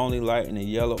but only lighten the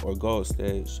yellow or gold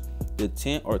stage. The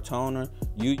tint or toner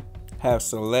you have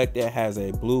selected has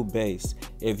a blue base.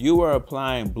 If you are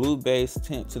applying blue base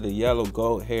tint to the yellow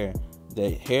gold hair,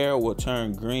 the hair will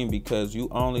turn green because you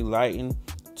only lighten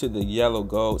to the yellow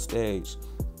gold stage,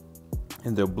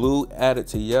 and the blue added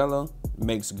to yellow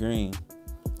makes green.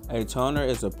 A toner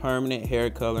is a permanent hair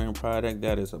coloring product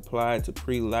that is applied to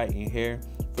pre-lighten hair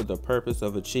for the purpose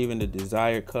of achieving the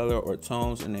desired color or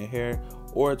tones in the hair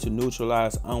or to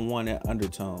neutralize unwanted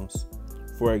undertones.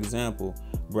 For example,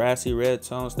 brassy red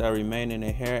tones that remain in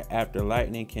the hair after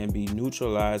lightening can be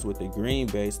neutralized with a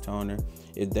green-based toner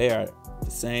if they are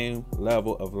the same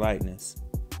level of lightness.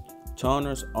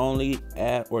 Toners only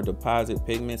add or deposit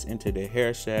pigments into the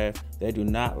hair shaft. They do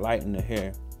not lighten the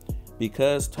hair.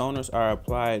 Because toners are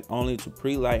applied only to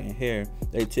pre-lighten hair,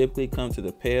 they typically come to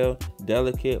the pale,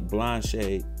 delicate blonde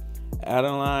shade.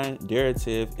 Aniline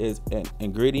derivative is an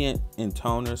ingredient in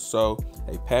toners, so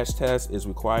a patch test is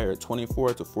required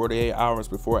 24 to 48 hours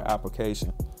before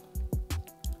application.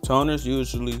 Toners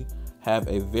usually have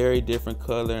a very different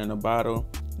color in the bottle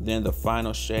than the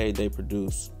final shade they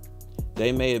produce.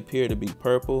 They may appear to be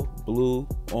purple, blue,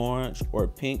 orange, or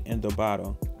pink in the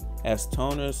bottle. As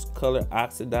toner's color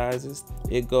oxidizes,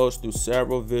 it goes through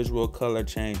several visual color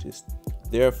changes.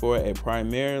 Therefore, a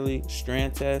primarily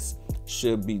strand test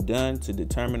should be done to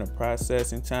determine the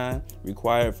processing time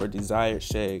required for desired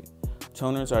shade.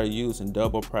 Toners are used in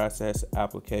double process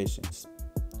applications.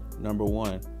 Number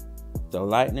 1, the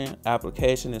lightening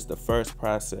application is the first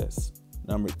process.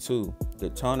 Number 2, the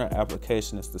toner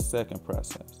application is the second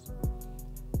process.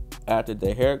 After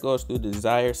the hair goes through the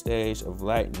desired stage of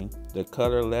lightening, the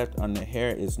color left on the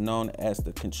hair is known as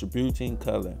the contributing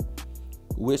color,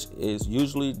 which is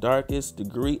usually darkest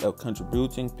degree of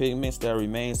contributing pigments that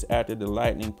remains after the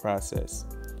lightening process.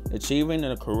 Achieving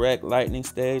the correct lightening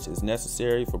stage is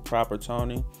necessary for proper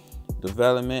toning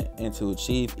development and to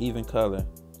achieve even color.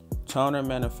 Toner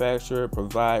manufacturer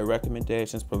provide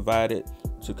recommendations provided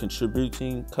to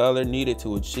contributing color needed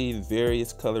to achieve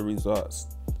various color results.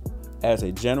 As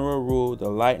a general rule, the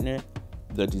lightener,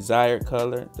 the desired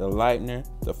color, the lightener,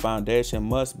 the foundation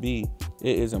must be.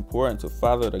 It is important to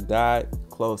follow the guide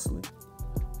closely.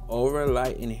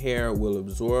 Overlighting hair will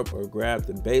absorb or grab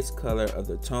the base color of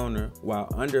the toner, while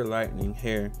underlighting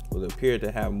hair will appear to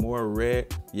have more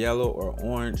red, yellow, or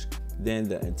orange than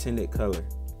the intended color.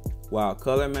 While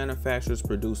color manufacturers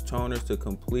produce toners to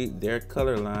complete their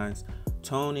color lines,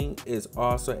 toning is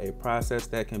also a process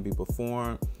that can be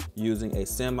performed using a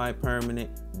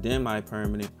semi-permanent,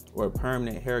 demi-permanent, or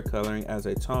permanent hair coloring as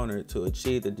a toner to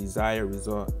achieve the desired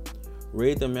result.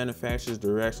 Read the manufacturer's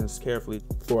directions carefully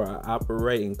for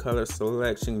operating color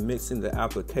selection, mixing the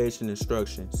application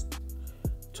instructions.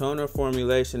 Toner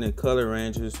formulation and color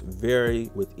ranges vary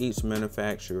with each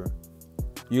manufacturer.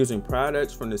 Using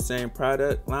products from the same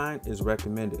product line is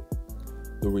recommended.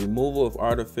 The removal of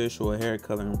artificial hair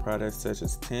coloring products such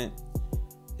as tint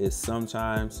is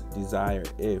sometimes desired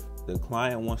if the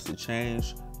client wants to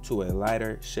change to a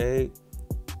lighter shade,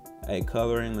 a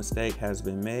coloring mistake has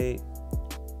been made,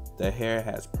 the hair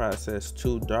has processed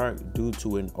too dark due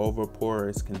to an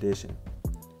overporous condition.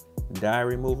 Dye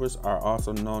removers are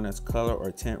also known as color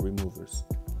or tint removers.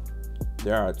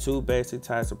 There are two basic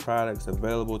types of products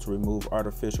available to remove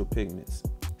artificial pigments,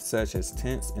 such as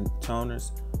tints and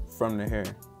toners, from the hair.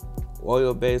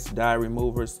 Oil-based dye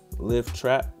removers lift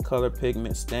trapped color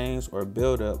pigment stains or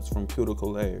buildups from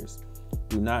cuticle layers,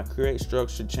 do not create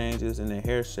structure changes in the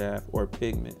hair shaft or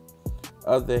pigment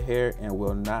of the hair, and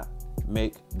will not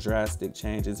make drastic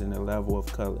changes in the level of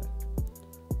color.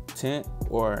 Tint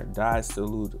or dye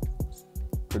solutes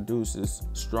produces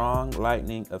strong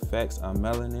lightening effects on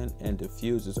melanin and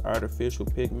diffuses artificial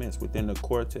pigments within the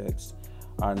cortex,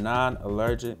 are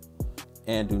non-allergic,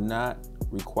 and do not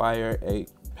require a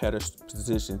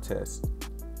predisposition test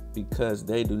because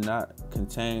they do not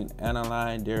contain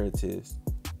aniline derivatives.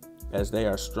 As they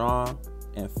are strong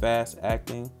and fast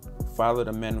acting, follow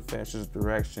the manufacturer's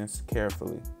directions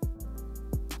carefully.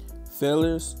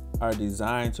 Fillers are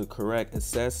designed to correct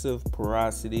excessive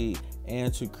porosity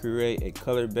and to create a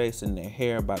color base in the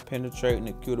hair by penetrating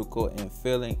the cuticle and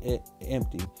filling it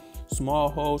empty, small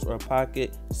holes or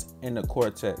pockets in the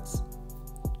cortex.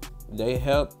 They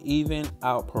help even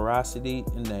out porosity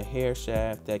in the hair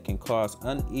shaft that can cause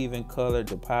uneven color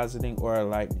depositing or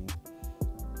lightening.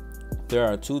 There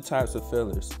are two types of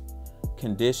fillers.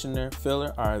 Conditioner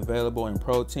filler are available in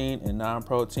protein and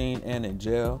non-protein and in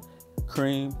gel,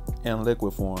 cream, and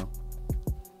liquid form.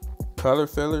 Color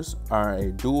fillers are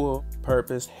a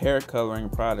dual-purpose hair coloring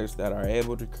products that are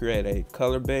able to create a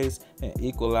color base and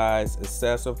equalize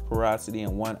excessive porosity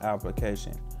in one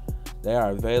application. They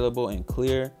are available in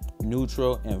clear,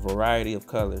 neutral, and variety of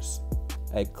colors.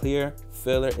 A clear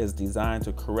filler is designed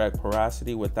to correct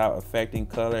porosity without affecting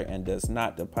color and does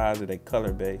not deposit a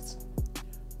color base.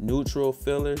 Neutral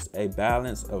fillers, a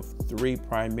balance of three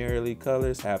primarily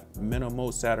colors, have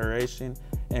minimal saturation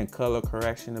and color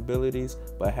correction abilities,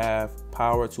 but have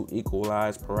power to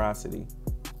equalize porosity.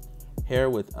 Hair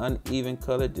with uneven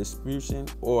color distribution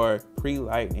or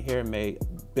pre-lightened hair may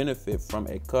benefit from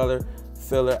a color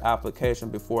filler application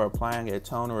before applying a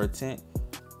toner or tint.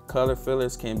 Color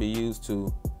fillers can be used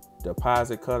to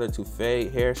deposit color to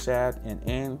fade hair shaft and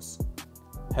ends,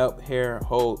 help hair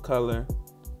hold color,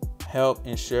 help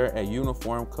ensure a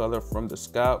uniform color from the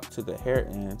scalp to the hair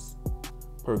ends,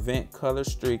 prevent color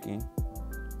streaking,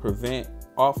 prevent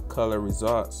off-color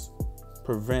results,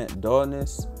 prevent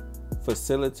dullness,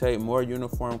 facilitate more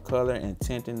uniform color, and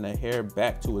tinting the hair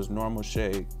back to its normal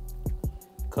shade.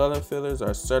 Color fillers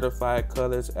are certified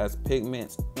colors as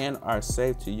pigments and are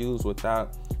safe to use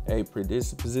without a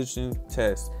predisposition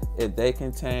test if they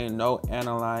contain no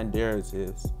aniline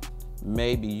derivatives,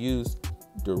 may be used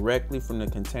directly from the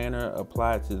container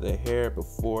applied to the hair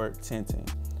before tinting,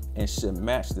 and should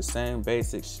match the same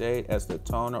basic shade as the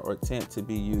toner or tint to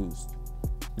be used.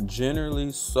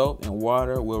 Generally, soap and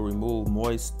water will remove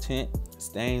moist tint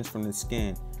stains from the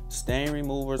skin. Stain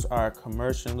removers are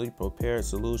commercially prepared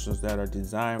solutions that are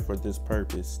designed for this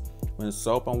purpose. When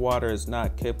soap and water is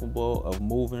not capable of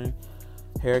moving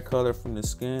hair color from the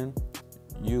skin,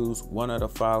 use one of the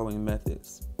following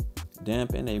methods.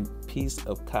 Dampen a piece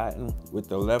of cotton with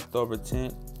the leftover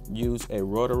tint. Use a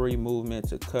rotary movement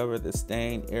to cover the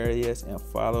stained areas and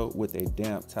follow with a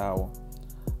damp towel.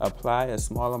 Apply a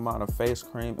small amount of face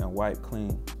cream and wipe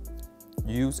clean.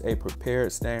 Use a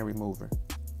prepared stain remover.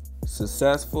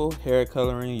 Successful hair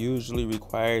coloring usually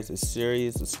requires a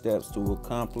series of steps to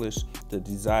accomplish the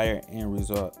desired end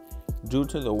result. Due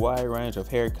to the wide range of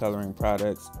hair coloring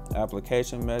products,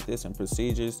 application methods, and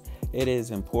procedures, it is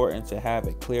important to have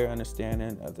a clear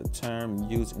understanding of the term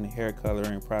used in the hair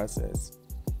coloring process.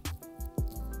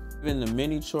 Given the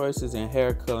many choices in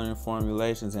hair coloring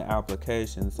formulations and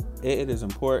applications, it is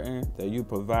important that you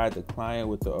provide the client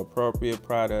with the appropriate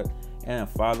product and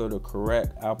follow the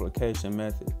correct application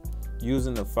method.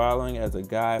 Using the following as a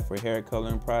guide for hair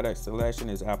coloring product selection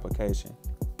is application.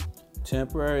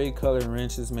 Temporary color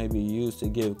rinses may be used to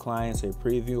give clients a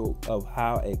preview of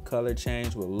how a color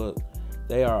change will look.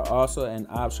 They are also an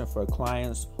option for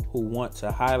clients who want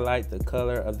to highlight the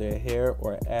color of their hair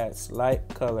or add slight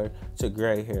color to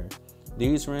gray hair.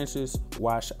 These rinses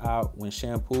wash out when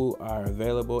shampoo are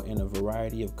available in a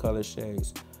variety of color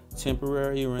shades.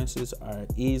 Temporary rinses are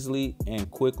easily and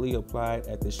quickly applied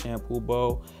at the shampoo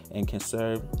bowl and can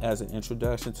serve as an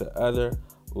introduction to other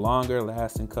longer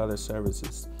lasting color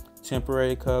services.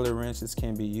 Temporary color rinses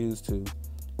can be used to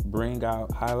bring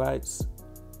out highlights,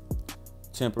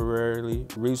 temporarily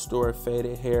restore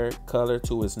faded hair color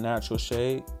to its natural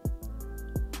shade,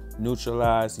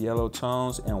 neutralize yellow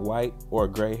tones and white or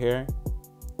gray hair,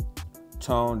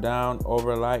 tone down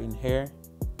overlightened hair,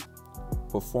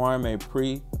 perform a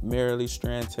primarily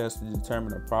strand test to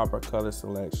determine the proper color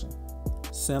selection.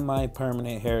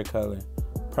 Semi-permanent hair color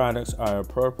products are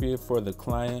appropriate for the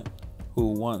client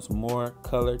who wants more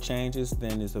color changes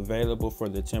than is available for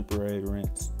the temporary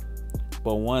rinse.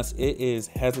 But once it is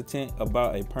hesitant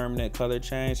about a permanent color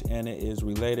change and it is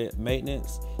related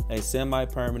maintenance, a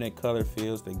semi-permanent color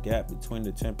fills the gap between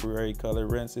the temporary color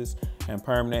rinses and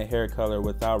permanent hair color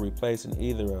without replacing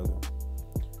either of them.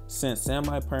 Since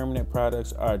semi-permanent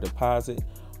products are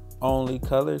deposit-only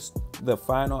colors, the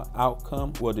final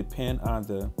outcome will depend on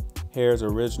the hair's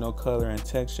original color and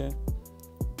texture,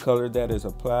 color that is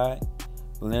applied,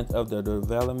 length of the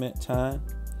development time.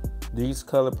 These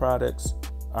color products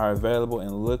are available in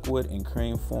liquid and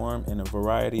cream form in a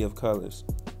variety of colors.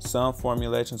 Some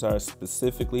formulations are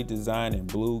specifically designed in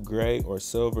blue, gray, or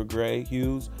silver gray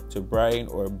hues to brighten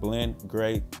or blend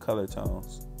gray color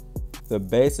tones. The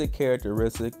basic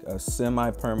characteristic of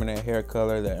semi-permanent hair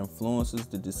color that influences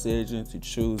the decision to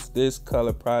choose this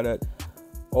color product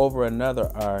over another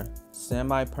are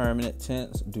semi-permanent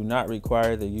tints do not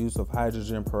require the use of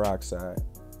hydrogen peroxide.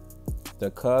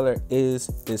 The color is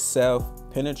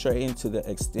itself penetrating to the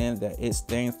extent that it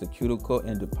stains the cuticle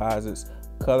and deposits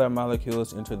color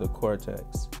molecules into the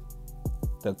cortex.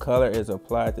 The color is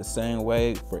applied the same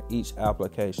way for each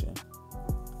application.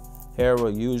 Hair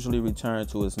will usually return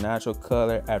to its natural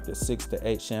color after 6 to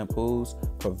 8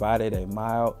 shampoos, provided a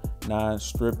mild,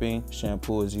 non-stripping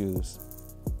shampoo is used.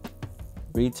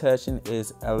 Retouching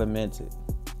is elemented.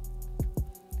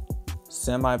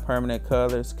 Semi-permanent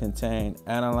colors contain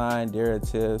aniline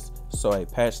derivatives, so a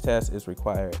patch test is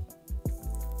required.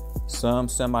 Some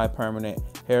semi-permanent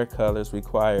hair colors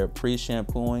require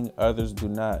pre-shampooing, others do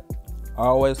not.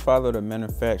 Always follow the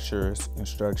manufacturer's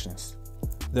instructions.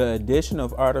 The addition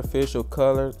of artificial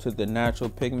color to the natural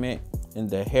pigment in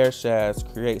the hair shafts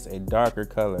creates a darker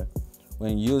color.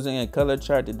 When using a color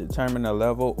chart to determine a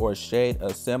level or shade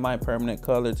of semi-permanent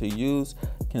color to use,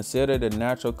 consider the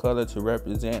natural color to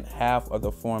represent half of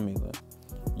the formula.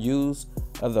 Use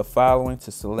of the following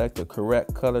to select the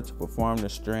correct color to perform the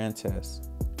strand test.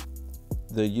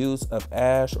 The use of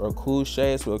ash or cool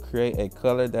shades will create a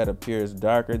color that appears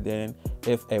darker than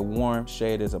if a warm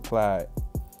shade is applied.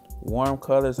 Warm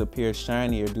colors appear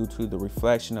shinier due to the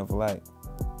reflection of light.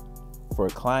 For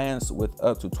clients with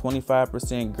up to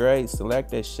 25% gray,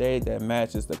 select a shade that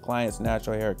matches the client's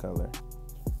natural hair color.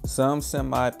 Some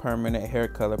semi-permanent hair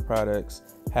color products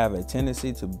have a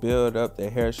tendency to build up the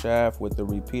hair shaft with the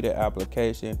repeated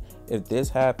application. If this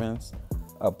happens,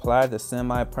 apply the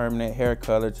semi-permanent hair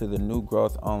color to the new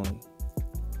growth only.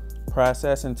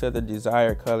 Process until the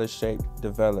desired color shape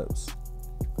develops.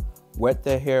 Wet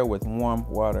the hair with warm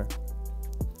water.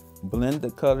 Blend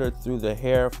the color through the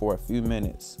hair for a few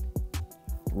minutes.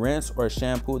 Rinse or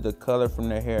shampoo the color from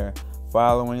the hair,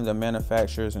 following the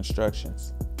manufacturer's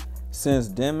instructions. Since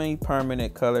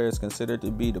demi-permanent color is considered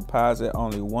to be deposit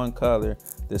only one color,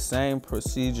 the same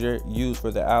procedure used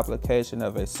for the application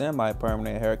of a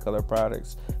semi-permanent hair color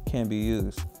products can be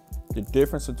used. The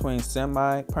difference between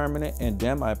semi-permanent and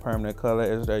demi-permanent color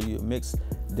is that you mix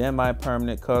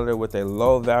demi-permanent color with a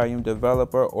low volume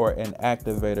developer or an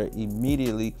activator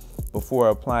immediately before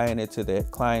applying it to the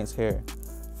client's hair.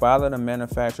 Follow the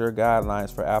manufacturer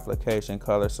guidelines for application,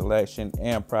 color selection,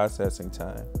 and processing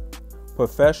time.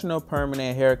 Professional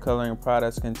permanent hair coloring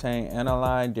products contain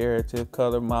aniline derivative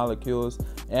color molecules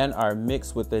and are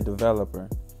mixed with a developer.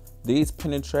 These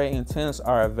penetrating tints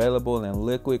are available in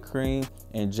liquid, cream,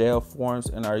 and gel forms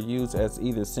and are used as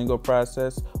either single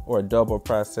process or double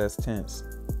process tints.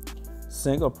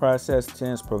 Single process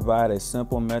tints provide a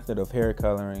simple method of hair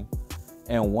coloring.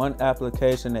 In one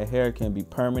application, the hair can be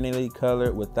permanently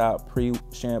colored without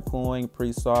pre-shampooing,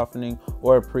 pre-softening,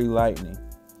 or pre-lightening.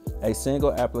 A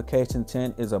single application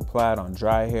tint is applied on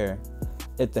dry hair.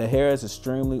 If the hair is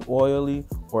extremely oily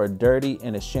or dirty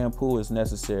and a shampoo is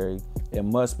necessary, it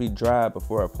must be dried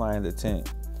before applying the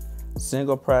tint.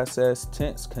 Single process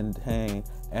tints contain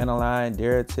aniline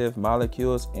derivative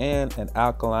molecules and an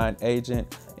alkaline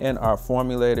agent and are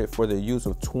formulated for the use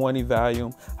of 20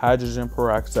 volume hydrogen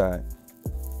peroxide.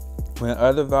 When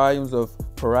other volumes of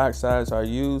peroxides are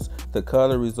used, the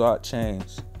color result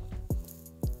change.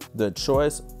 The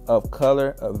choice of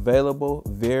color available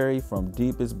vary from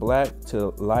deepest black to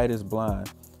lightest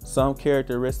blonde. Some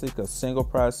characteristics of single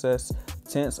process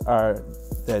tints are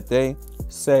that they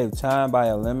save time by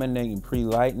eliminating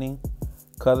pre-lightening,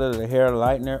 color the hair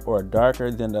lighter or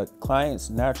darker than the client's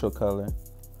natural color,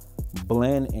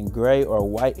 blend in gray or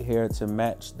white hair to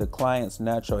match the client's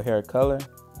natural hair color,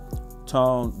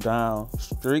 tone down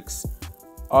streaks,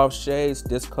 off shades,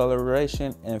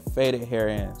 discoloration, and faded hair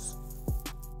ends.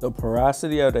 The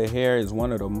porosity of the hair is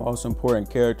one of the most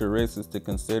important characteristics to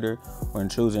consider when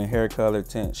choosing hair color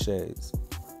tint shades.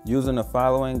 Using the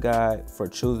following guide for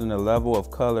choosing the level of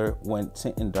color when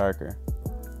tinting darker.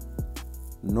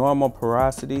 Normal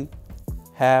porosity,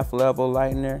 half level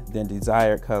lightener than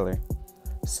desired color.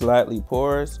 Slightly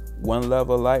porous, 1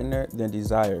 level lightener than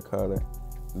desired color.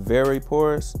 Very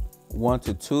porous, 1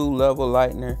 to 2 level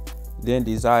lightener than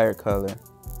desired color.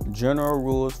 General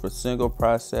rules for single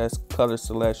process color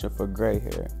selection for gray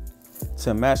hair.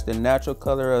 To match the natural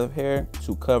color of hair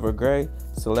to cover gray,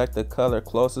 select the color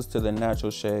closest to the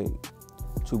natural shade.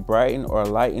 To brighten or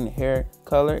lighten hair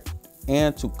color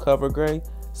and to cover gray,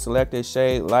 select a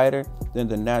shade lighter than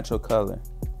the natural color.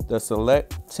 The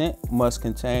select tint must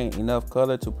contain enough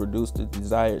color to produce the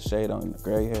desired shade on the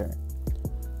gray hair.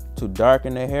 To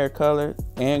darken the hair color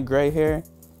and gray hair,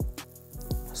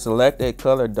 select a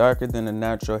color darker than the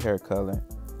natural hair color.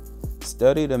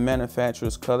 Study the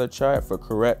manufacturer's color chart for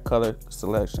correct color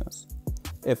selections.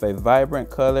 If a vibrant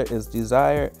color is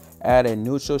desired, add a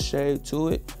neutral shade to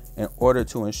it in order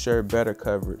to ensure better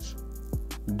coverage.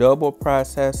 Double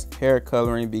process hair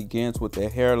coloring begins with a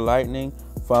hair lightening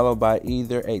followed by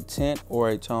either a tint or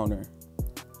a toner.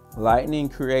 Lightening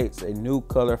creates a new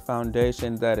color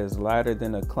foundation that is lighter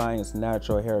than the client's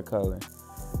natural hair color.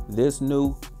 This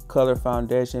new color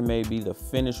foundation may be the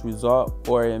finished result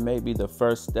or it may be the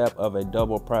first step of a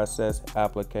double process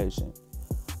application.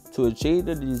 To achieve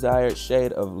the desired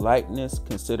shade of lightness,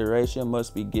 consideration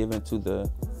must be given to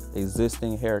the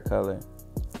existing hair color,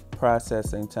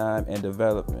 processing time and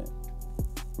development,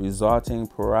 resulting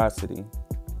porosity,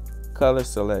 color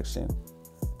selection.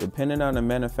 Depending on the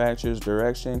manufacturer's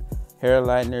direction, hair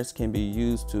lighteners can be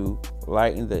used to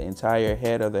lighten the entire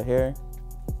head of the hair,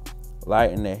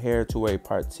 lighten the hair to a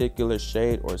particular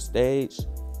shade or stage,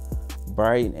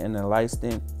 brighten and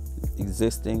enlighten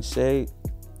existing shade,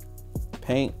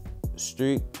 paint,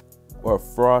 streak, or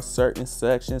frost certain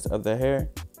sections of the hair,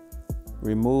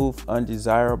 remove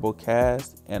undesirable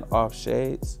cast and off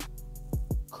shades,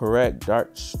 correct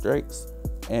dark streaks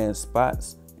and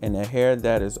spots in the hair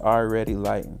that is already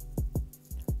lightened.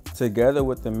 Together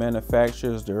with the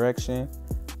manufacturer's direction,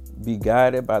 be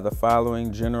guided by the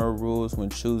following general rules when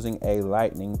choosing a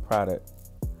lightening product.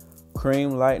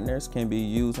 Cream lighteners can be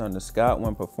used on the scalp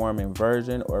when performing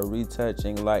virgin or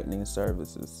retouching lightening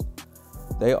services.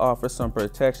 They offer some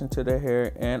protection to the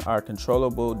hair and are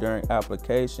controllable during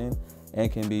application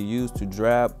and can be used to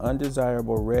drab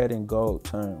undesirable red and gold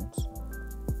tones.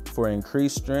 For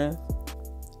increased strength,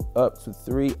 up to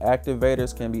 3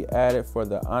 activators can be added for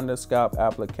the on-the-scalp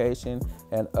application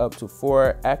and up to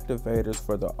 4 activators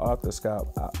for the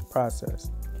off-the-scalp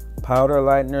process. Powder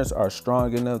lighteners are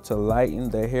strong enough to lighten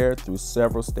the hair through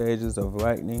several stages of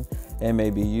lightening and may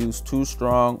be used too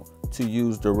strong to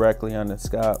use directly on the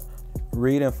scalp.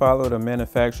 Read and follow the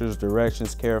manufacturer's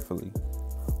directions carefully.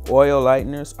 Oil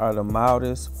lighteners are the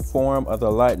mildest form of the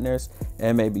lighteners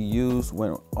and may be used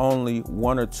when only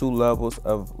 1 or 2 levels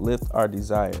of lift are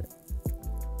desired.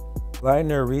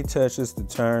 Lightener retouch is the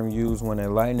term used when a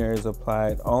lightener is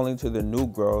applied only to the new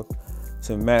growth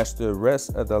to match the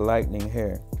rest of the lightening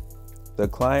hair. The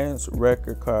client's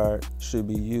record card should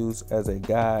be used as a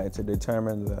guide to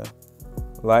determine the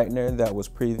lightener that was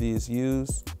previously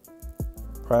used,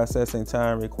 processing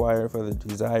time required for the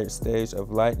desired stage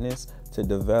of lightness to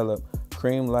develop.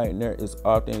 Cream lightener is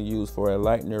often used for a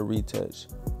lightener retouch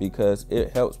because it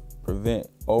helps prevent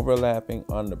overlapping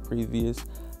on the previous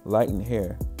lightened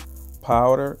hair.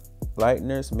 Powder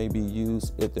lighteners may be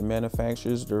used if the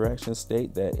manufacturer's directions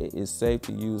state that it is safe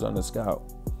to use on the scalp.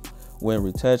 When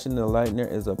retouching, the lightener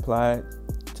is applied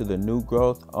to the new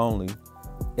growth only.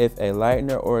 If a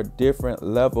lightener or a different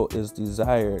level is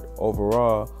desired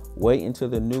overall, wait until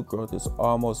the new growth is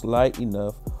almost light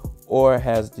enough or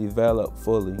has developed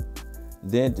fully.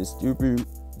 Then distribute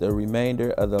the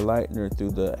remainder of the lightener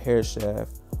through the hair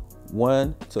shaft.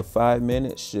 1 to 5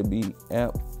 minutes should be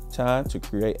ample time to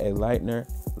create a lightener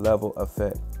level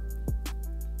effect.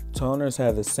 Toners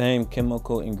have the same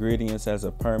chemical ingredients as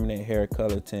a permanent hair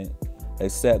color tint,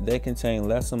 except they contain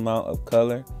less amount of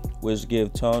color, which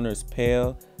give toners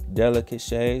pale, delicate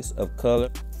shades of color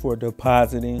for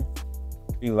depositing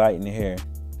relightened hair.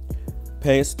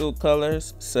 Pastel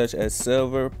colors such as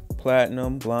silver,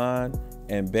 platinum blonde,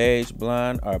 and beige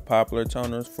blonde are popular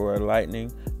toners for lightening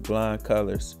blonde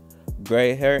colors.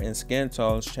 Gray hair and skin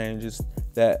tones changes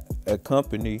that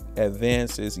accompany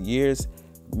advances years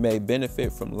may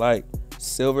benefit from light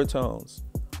silver tones.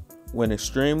 When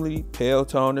extremely pale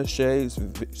toner shades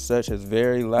such as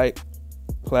very light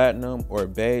platinum or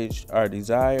beige are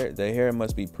desired, the hair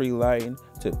must be pre-lightened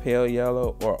to pale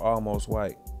yellow or almost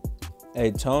white.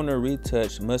 A toner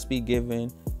retouch must be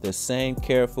given the same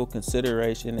careful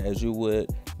consideration as you would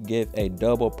give a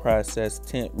double process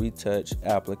tint retouch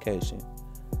application.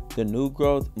 The new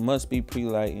growth must be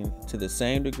pre-lightened to the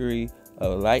same degree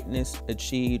of lightness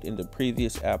achieved in the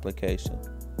previous application.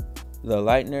 The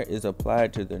lightener is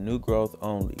applied to the new growth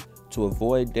only. To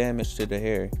avoid damage to the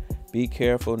hair, be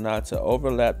careful not to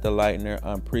overlap the lightener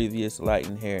on previous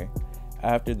lightened hair.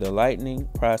 After the lightening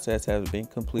process has been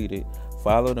completed,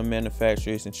 follow the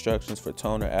manufacturer's instructions for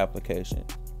toner application.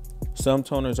 Some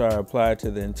toners are applied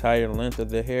to the entire length of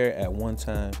the hair at one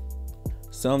time.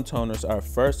 Some toners are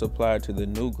first applied to the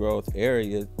new growth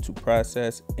area to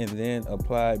process and then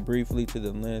applied briefly to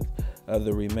the length of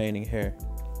the remaining hair.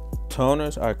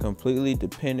 Toners are completely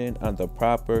dependent on the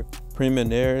proper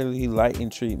preliminary lighting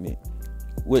treatment,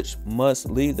 which must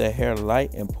leave the hair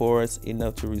light and porous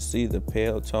enough to receive the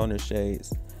pale toner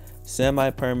shades.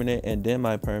 Semi-permanent and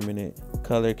demi-permanent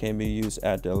color can be used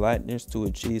after lighteners to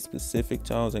achieve specific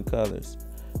tones and colors.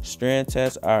 Strand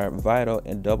tests are vital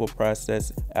in double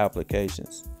process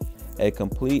applications. A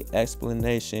complete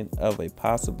explanation of a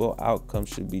possible outcome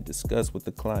should be discussed with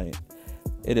the client.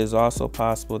 It is also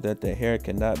possible that the hair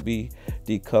cannot be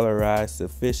decolorized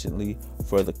sufficiently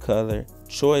for the color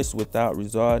choice without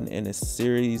resulting in a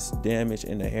serious damage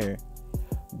in the hair.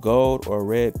 Gold or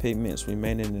red pigments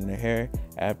remaining in the hair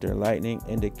after lightening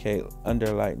indicate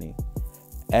underlightening.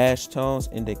 Ash tones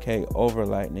indicate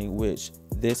overlightening, which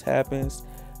this happens,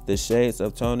 the shades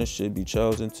of toner should be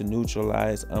chosen to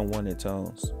neutralize unwanted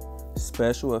tones.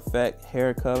 Special effect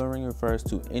hair coloring refers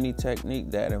to any technique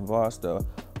that involves the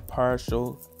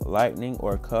partial lightening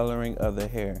or coloring of the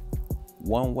hair.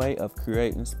 One way of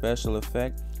creating special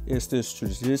effect is to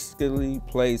strategically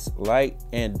place light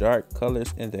and dark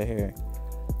colors in the hair.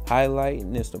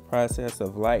 Highlighting is the process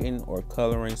of lightening or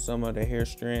coloring some of the hair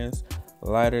strands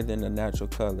lighter than the natural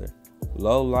color.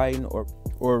 Low lighting or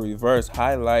reverse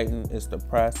highlighting is the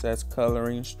process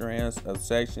coloring strands of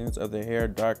sections of the hair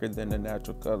darker than the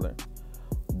natural color.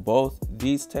 Both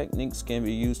these techniques can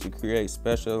be used to create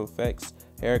special effects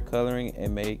hair coloring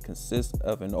and may consist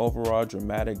of an overall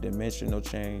dramatic dimensional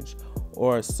change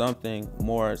or something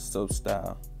more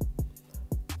subtle.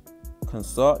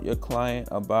 Consult your client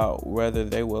about whether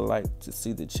they would like to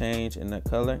see the change in the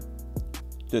color.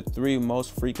 The three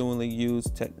most frequently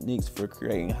used techniques for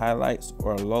creating highlights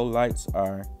or lowlights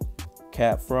are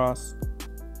cap frost,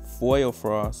 foil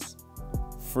frost,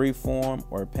 freeform,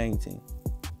 or painting.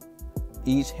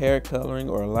 Each hair coloring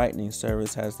or lightening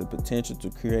service has the potential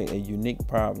to create a unique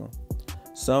problem.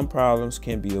 Some problems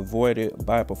can be avoided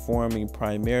by performing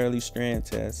primarily strand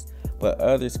tests, but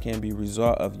others can be a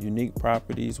result of unique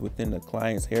properties within the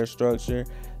client's hair structure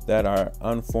that are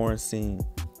unforeseen.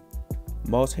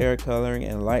 Most hair coloring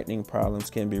and lightening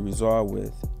problems can be resolved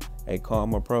with a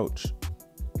calm approach,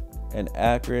 an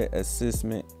accurate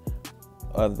assessment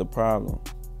of the problem,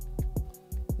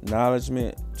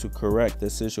 acknowledgement to correct the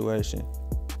situation.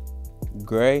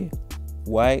 Gray,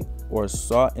 white, or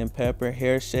salt and pepper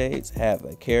hair shades have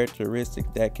a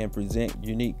characteristic that can present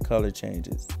unique color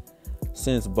changes.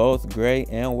 Since both gray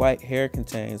and white hair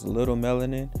contains little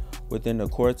melanin within the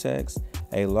cortex,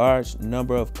 a large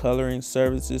number of coloring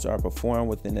services are performed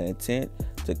with the intent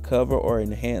to cover or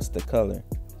enhance the color.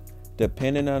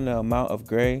 Depending on the amount of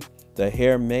gray, the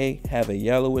hair may have a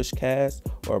yellowish cast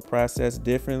or processed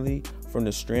differently from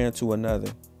the strand to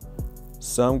another.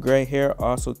 Some gray hair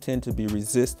also tend to be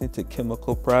resistant to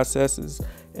chemical processes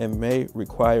and may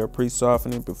require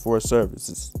pre-softening before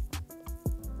services.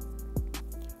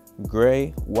 Gray,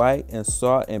 white, and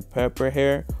salt and pepper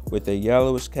hair with a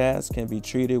yellowish cast can be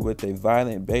treated with a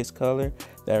violent base color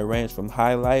that range from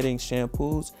highlighting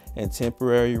shampoos and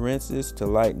temporary rinses to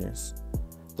lighteners.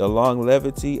 The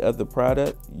longevity of the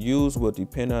product used will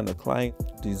depend on the client's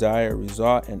desired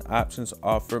result and options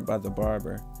offered by the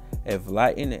barber. If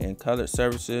lighting and colored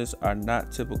services are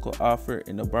not typically offered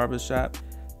in the barbershop,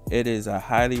 it is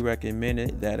highly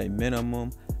recommended that a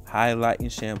minimum highlighting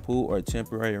shampoo or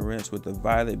temporary rinse with a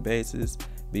violet basis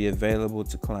be available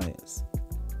to clients.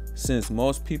 Since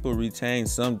most people retain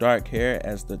some dark hair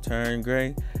as the turn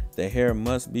gray, the hair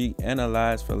must be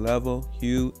analyzed for level,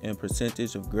 hue, and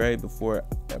percentage of gray before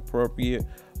appropriate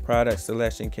product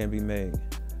selection can be made.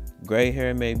 Gray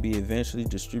hair may be eventually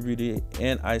distributed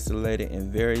and isolated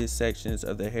in various sections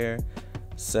of the hair,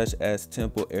 such as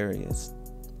temple areas.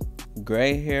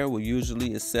 Gray hair will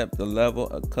usually accept the level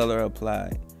of color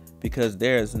applied. Because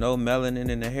there is no melanin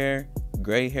in the hair,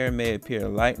 gray hair may appear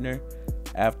lighter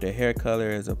after hair color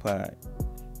is applied.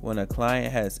 When a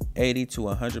client has 80 to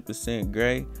 100%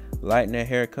 gray, lighter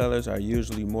hair colors are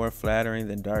usually more flattering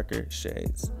than darker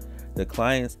shades. The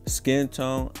client's skin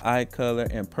tone, eye color,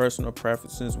 and personal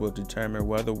preferences will determine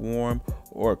whether warm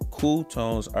or cool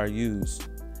tones are used.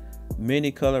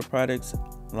 Many color products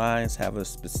lines have a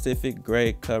specific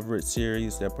gray coverage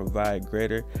series that provide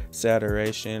greater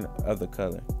saturation of the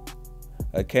color.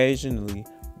 Occasionally,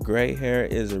 gray hair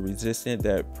is a resistant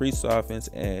that pre-softens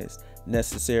as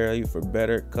necessary for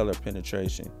better color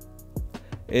penetration.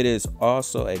 It is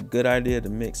also a good idea to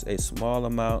mix a small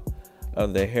amount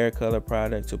of the hair color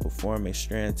product to perform a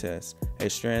strand test. A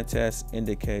strand test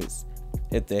indicates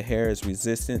if the hair is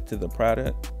resistant to the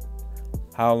product,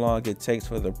 how long it takes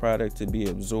for the product to be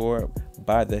absorbed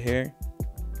by the hair,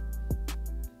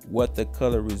 what the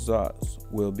color results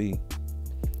will be.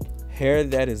 Hair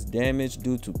that is damaged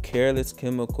due to careless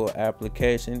chemical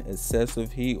application,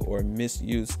 excessive heat, or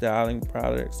misused styling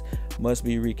products must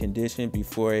be reconditioned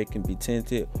before it can be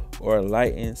tinted or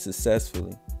lightened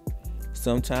successfully.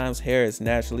 Sometimes hair is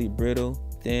naturally brittle,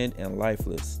 thin, and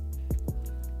lifeless.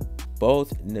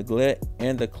 Both neglect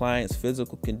and the client's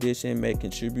physical condition may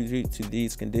contribute to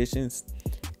these conditions.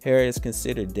 Hair is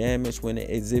considered damaged when it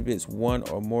exhibits one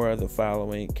or more of the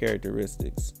following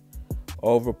characteristics: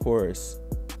 overporous,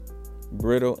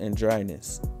 brittle and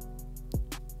dryness,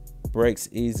 breaks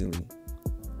easily,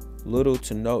 little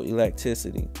to no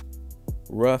elasticity,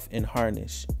 rough and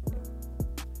harnish,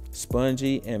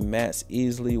 spongy and mats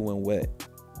easily when wet,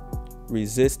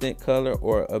 resistant color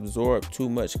or absorb too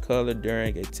much color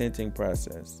during a tinting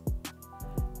process.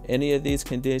 Any of these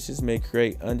conditions may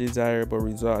create undesirable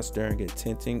results during a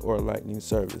tinting or lightening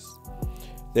service.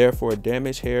 Therefore,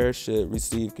 damaged hair should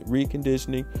receive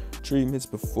reconditioning treatments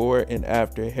before and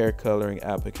after hair coloring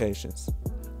applications.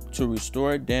 To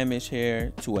restore damaged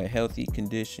hair to a healthy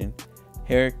condition,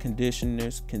 hair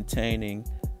conditioners containing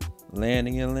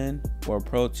lanolin or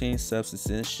protein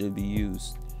substances should be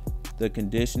used. The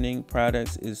conditioning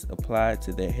products is applied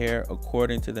to the hair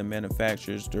according to the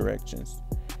manufacturer's directions.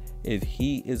 If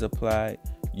heat is applied,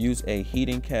 use a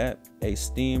heating cap, a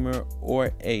steamer,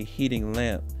 or a heating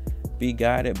lamp. Be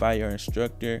guided by your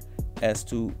instructor as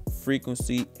to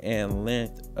frequency and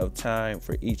length of time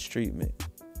for each treatment.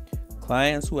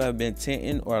 Clients who have been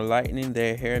tinting or lightening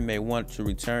their hair may want to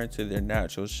return to their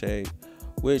natural shade,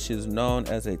 which is known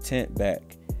as a tint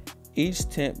back. Each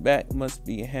tint back must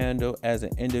be handled as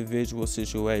an individual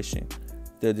situation.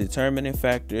 The determining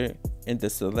factor in the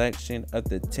selection of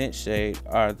the tint shade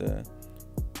are the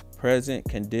present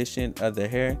condition of the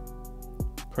hair,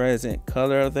 present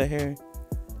color of the hair,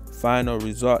 final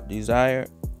result desired,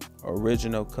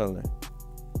 original color.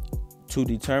 To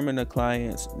determine the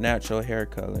client's natural hair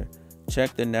color,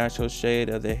 check the natural shade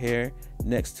of the hair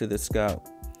next to the scalp.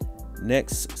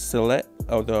 Next, select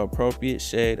the appropriate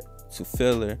shade to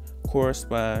filler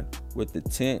correspond with the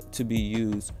tint to be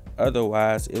used.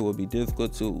 Otherwise, it will be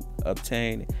difficult to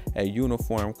obtain a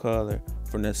uniform color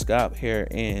from the scalp hair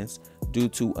ends due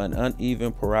to an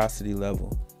uneven porosity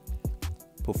level.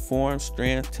 Perform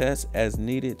strand tests as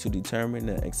needed to determine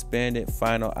the expanded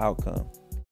final outcome.